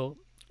natural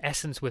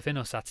essence within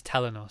us that's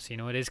telling us,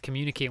 it is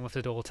communicating with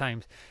it at all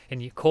times.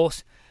 And of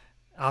course,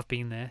 I've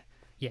been there.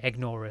 You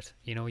ignore it,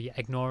 you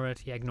ignore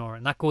it.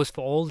 And that goes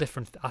for all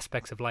different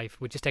aspects of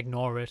life. We just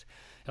ignore it.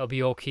 It'll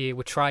be okay.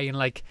 We try and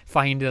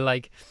find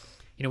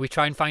we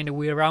try and find a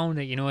way around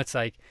it. It's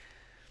like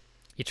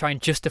you try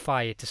and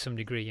justify it to some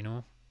degree.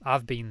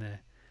 I've been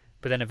there,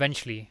 but then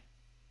eventually,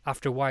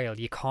 after a while,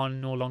 you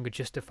can no longer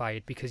justify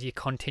it because you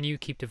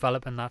keep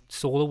developing that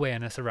soul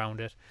awareness around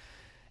it,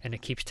 and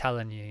it keeps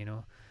telling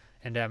you,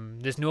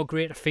 And there's no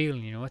greater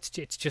feeling, It's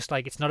just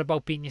like, it's not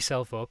about beating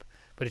yourself up,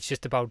 but it's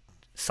just about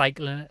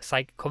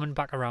coming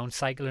back around,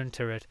 cycling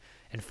into it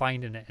and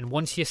finding it. And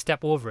once you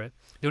step over it,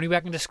 the only way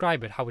I can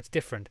describe it, how it's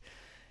different,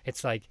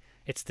 it's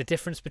the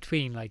difference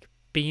between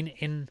being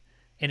in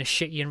a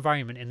shitty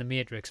environment in the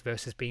Matrix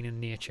versus being in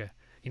nature.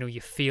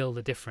 You feel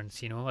the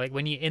difference.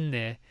 When you're in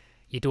there,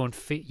 you don't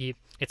feel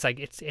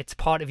it's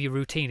part of your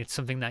routine. It's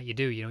something that you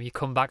do. You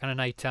come back on a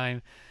night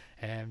time,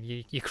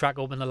 you crack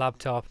open the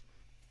laptop,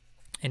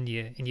 and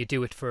you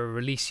do it for a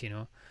release.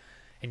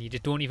 And you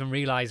just don't even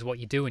realize what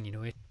you're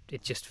doing.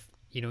 It just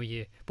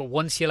but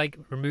once you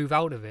remove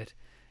out of it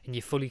and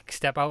you fully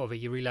step out of it,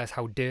 you realize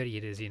how dirty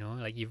it is. You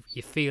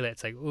feel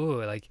it.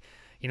 It's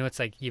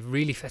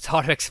it's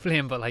hard to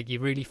explain, but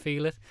you really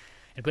feel it.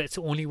 But it's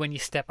only when you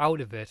step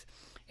out of it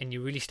and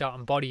you really start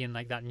embodying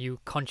that new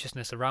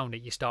consciousness around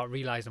it, you start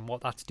realizing what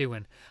that's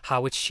doing,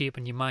 how it's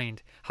shaping your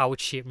mind, how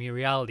it's shaping your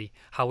reality,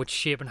 how it's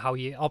shaping how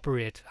you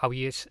operate, how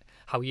you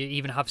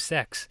even have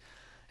sex,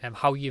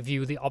 how you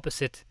view the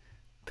opposite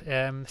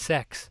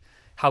sex,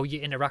 how you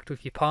interact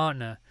with your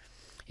partner,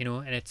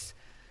 and it's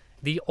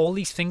all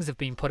these things have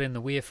been put in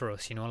the way for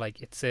us,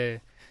 it's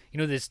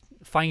there's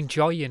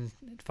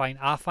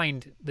I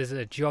find there's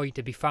a joy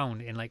to be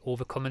found in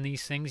overcoming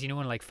these things,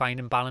 and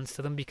finding balance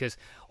to them, because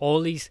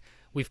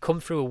we've come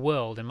through a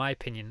world, in my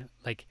opinion,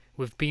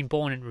 we've been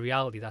born into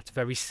reality that's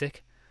very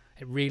sick.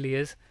 It really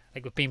is.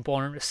 We've been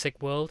born into a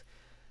sick world,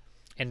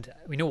 and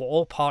we know we're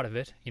all part of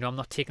it. I'm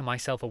not taking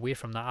myself away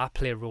from that. I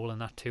play a role in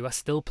that too. I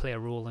still play a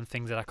role in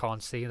things that I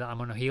can't see, that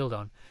I'm unhealed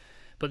on.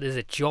 But there's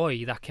a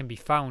joy that can be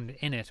found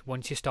in it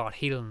once you start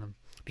healing them,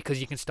 because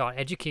you can start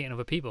educating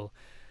other people.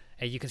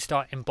 You can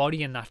start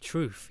embodying that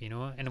truth,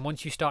 and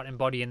once you start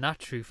embodying that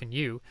truth in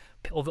you,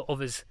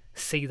 others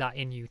see that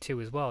in you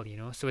too as well,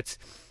 So it's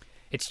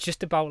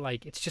just about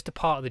it's just a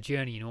part of the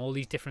journey, all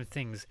these different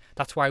things.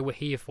 That's why we're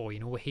here for,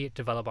 we're here to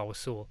develop our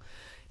soul.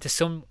 To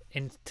some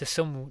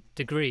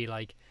degree,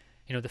 the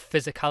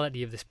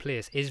physicality of this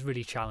place is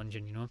really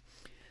challenging,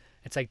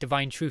 It's like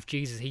Divine Truth,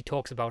 Jesus, he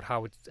talks about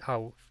how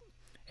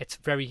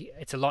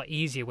it's a lot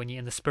easier when you're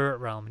in the spirit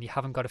realm and you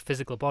haven't got a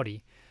physical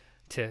body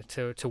to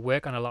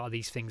work on a lot of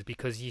these things,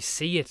 because you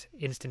see it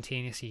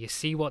instantaneously, you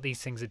see what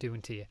these things are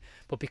doing to you.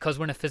 But because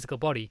we're in a physical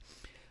body,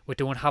 we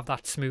don't have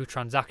that smooth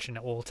transaction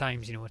at all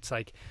times.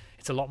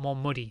 It's a lot more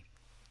muddy,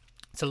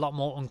 it's a lot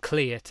more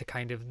unclear to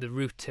kind of the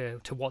route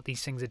to what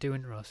these things are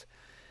doing to us.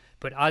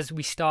 But as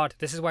we start,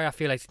 this is why I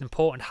feel like it's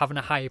important having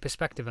a higher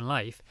perspective in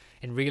life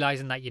and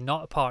realizing that you're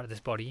not a part of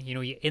this body.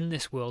 You're in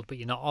this world, but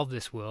you're not of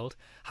this world.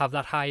 Have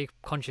that high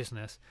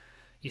consciousness.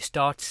 You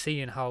start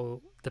seeing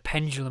how the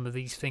pendulum of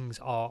these things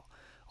are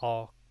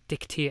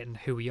dictating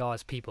who we are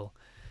as people.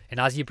 And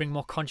as you bring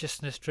more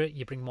consciousness to it,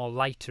 you bring more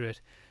light to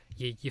it,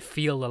 you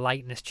feel the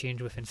lightness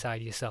change within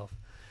inside yourself.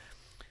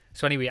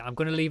 So anyway, I'm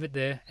going to leave it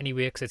there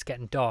anyway, because it's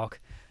getting dark,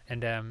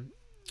 and I've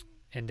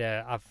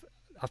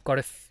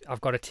got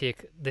to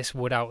take this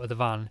wood out of the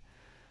van,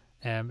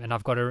 and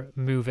I've got to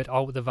move it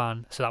out of the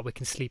van so that we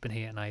can sleep in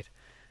here at night.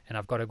 And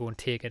I've got to go and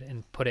take it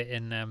and put it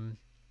in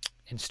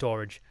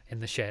storage in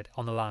the shed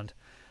on the land.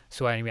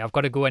 So anyway, I've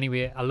got to go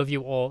anyway. I love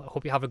you all. I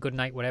hope you have a good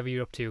night, whatever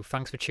you're up to.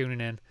 Thanks for tuning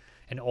in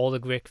and all the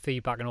great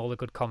feedback and all the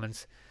good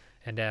comments.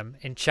 And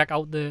check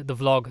out the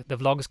vlog. The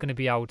vlog is going to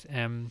be out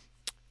on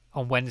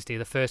Wednesday.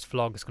 The first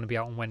vlog is going to be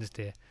out on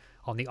Wednesday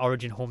on the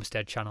Origin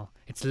Homestead channel.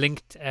 It's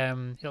linked.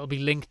 It'll be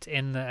linked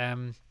in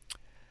the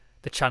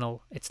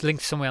channel. It's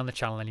linked somewhere on the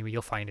channel anyway.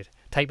 You'll find it.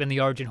 Type in the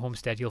Origin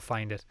Homestead. You'll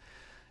find it,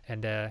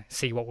 and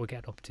see what we'll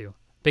get up to.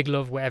 Big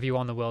love wherever you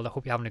are in the world. I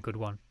hope you're having a good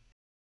one.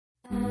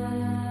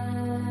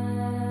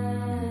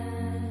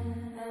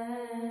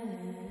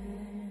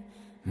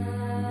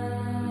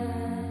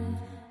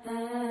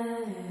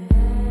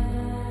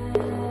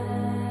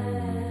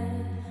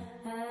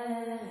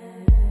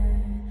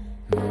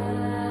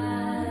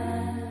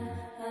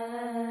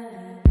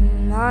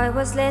 I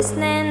was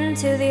listening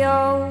to the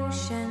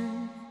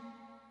ocean.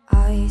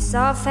 I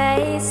saw a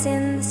face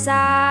in the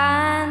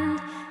sand,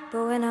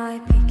 but when I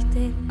picked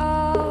it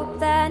up,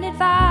 then it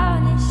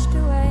vanished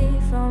away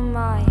from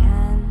my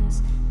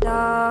hands.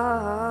 Dawn.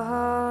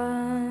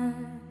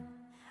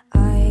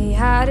 I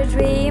had a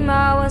dream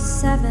I was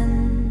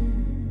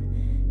 7.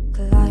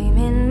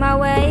 my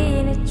way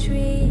in a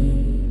tree.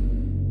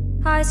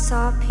 I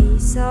saw a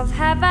piece of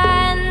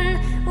heaven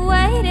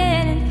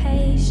waiting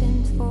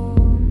impatient for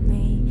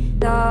me,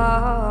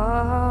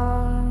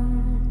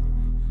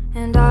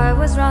 and I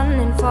was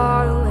running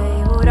far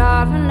away. Would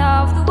I run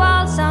off the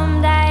world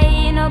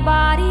someday?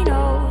 Nobody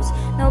knows,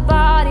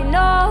 nobody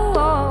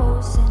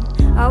knows.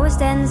 And I was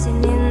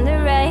dancing in the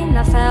rain,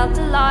 I felt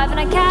alive and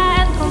I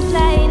can't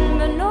complain.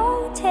 But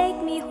no, take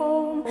me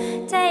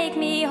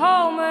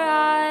home where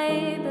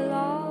I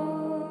belong.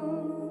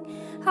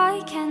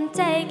 I can't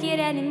take it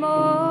anymore.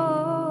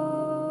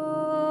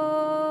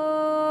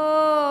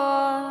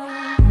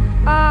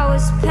 I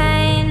was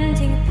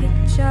painting a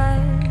picture.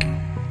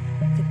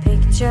 The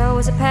picture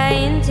was a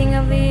painting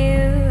of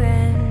you,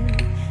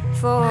 and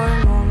for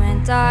a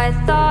moment I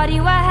thought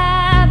you were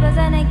here, but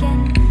then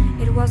again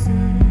it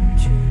wasn't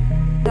true.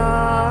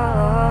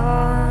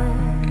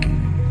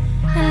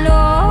 And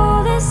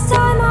all this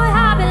time I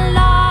have been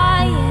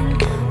lying,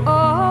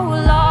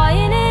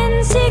 lying in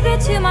secret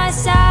to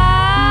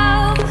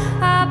myself.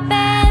 I've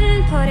been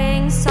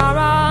putting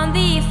sorrow on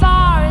the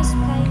forest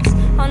place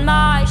on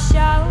my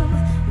shelf.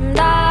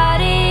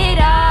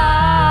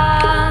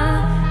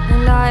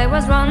 And I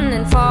was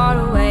running far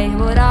away.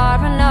 Would I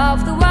run off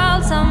the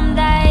world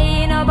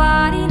someday?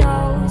 Nobody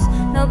knows,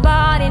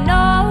 nobody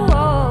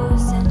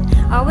knows. And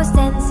I was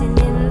dancing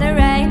in the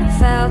rain, I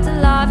felt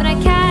alive and I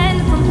can't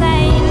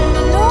complain.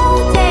 But no,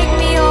 take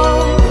me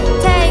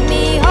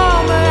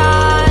home where I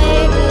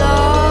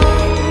belong.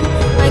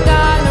 I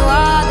got no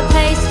other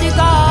place to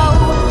go.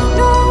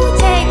 No,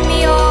 take me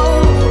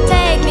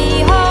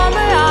home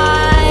where I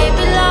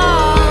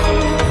belong.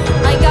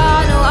 I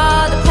got no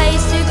other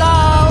place to go.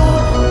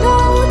 No,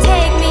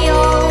 take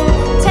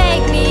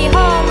me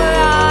home where I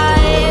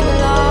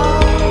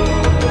belong.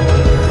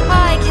 I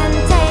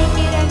can't take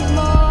it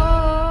anymore.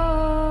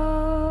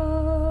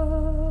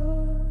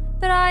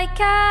 But I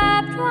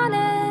kept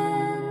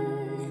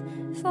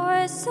running for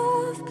a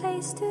soft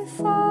place to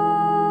fall.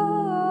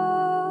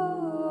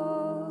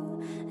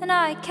 And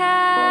I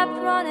kept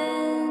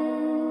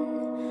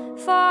running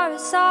for a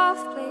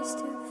soft place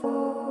to fall.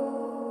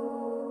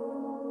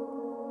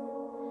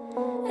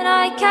 And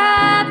I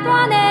kept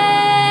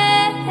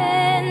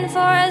running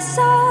for a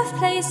soft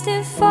place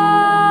to fall.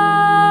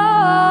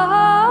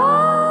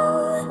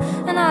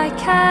 And I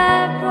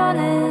kept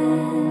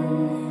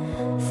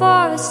running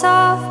for a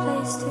soft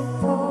place to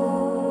fall.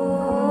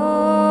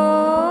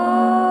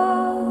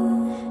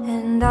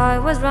 And I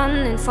was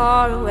running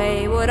far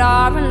away. Would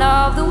I run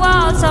off the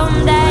world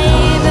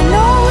someday?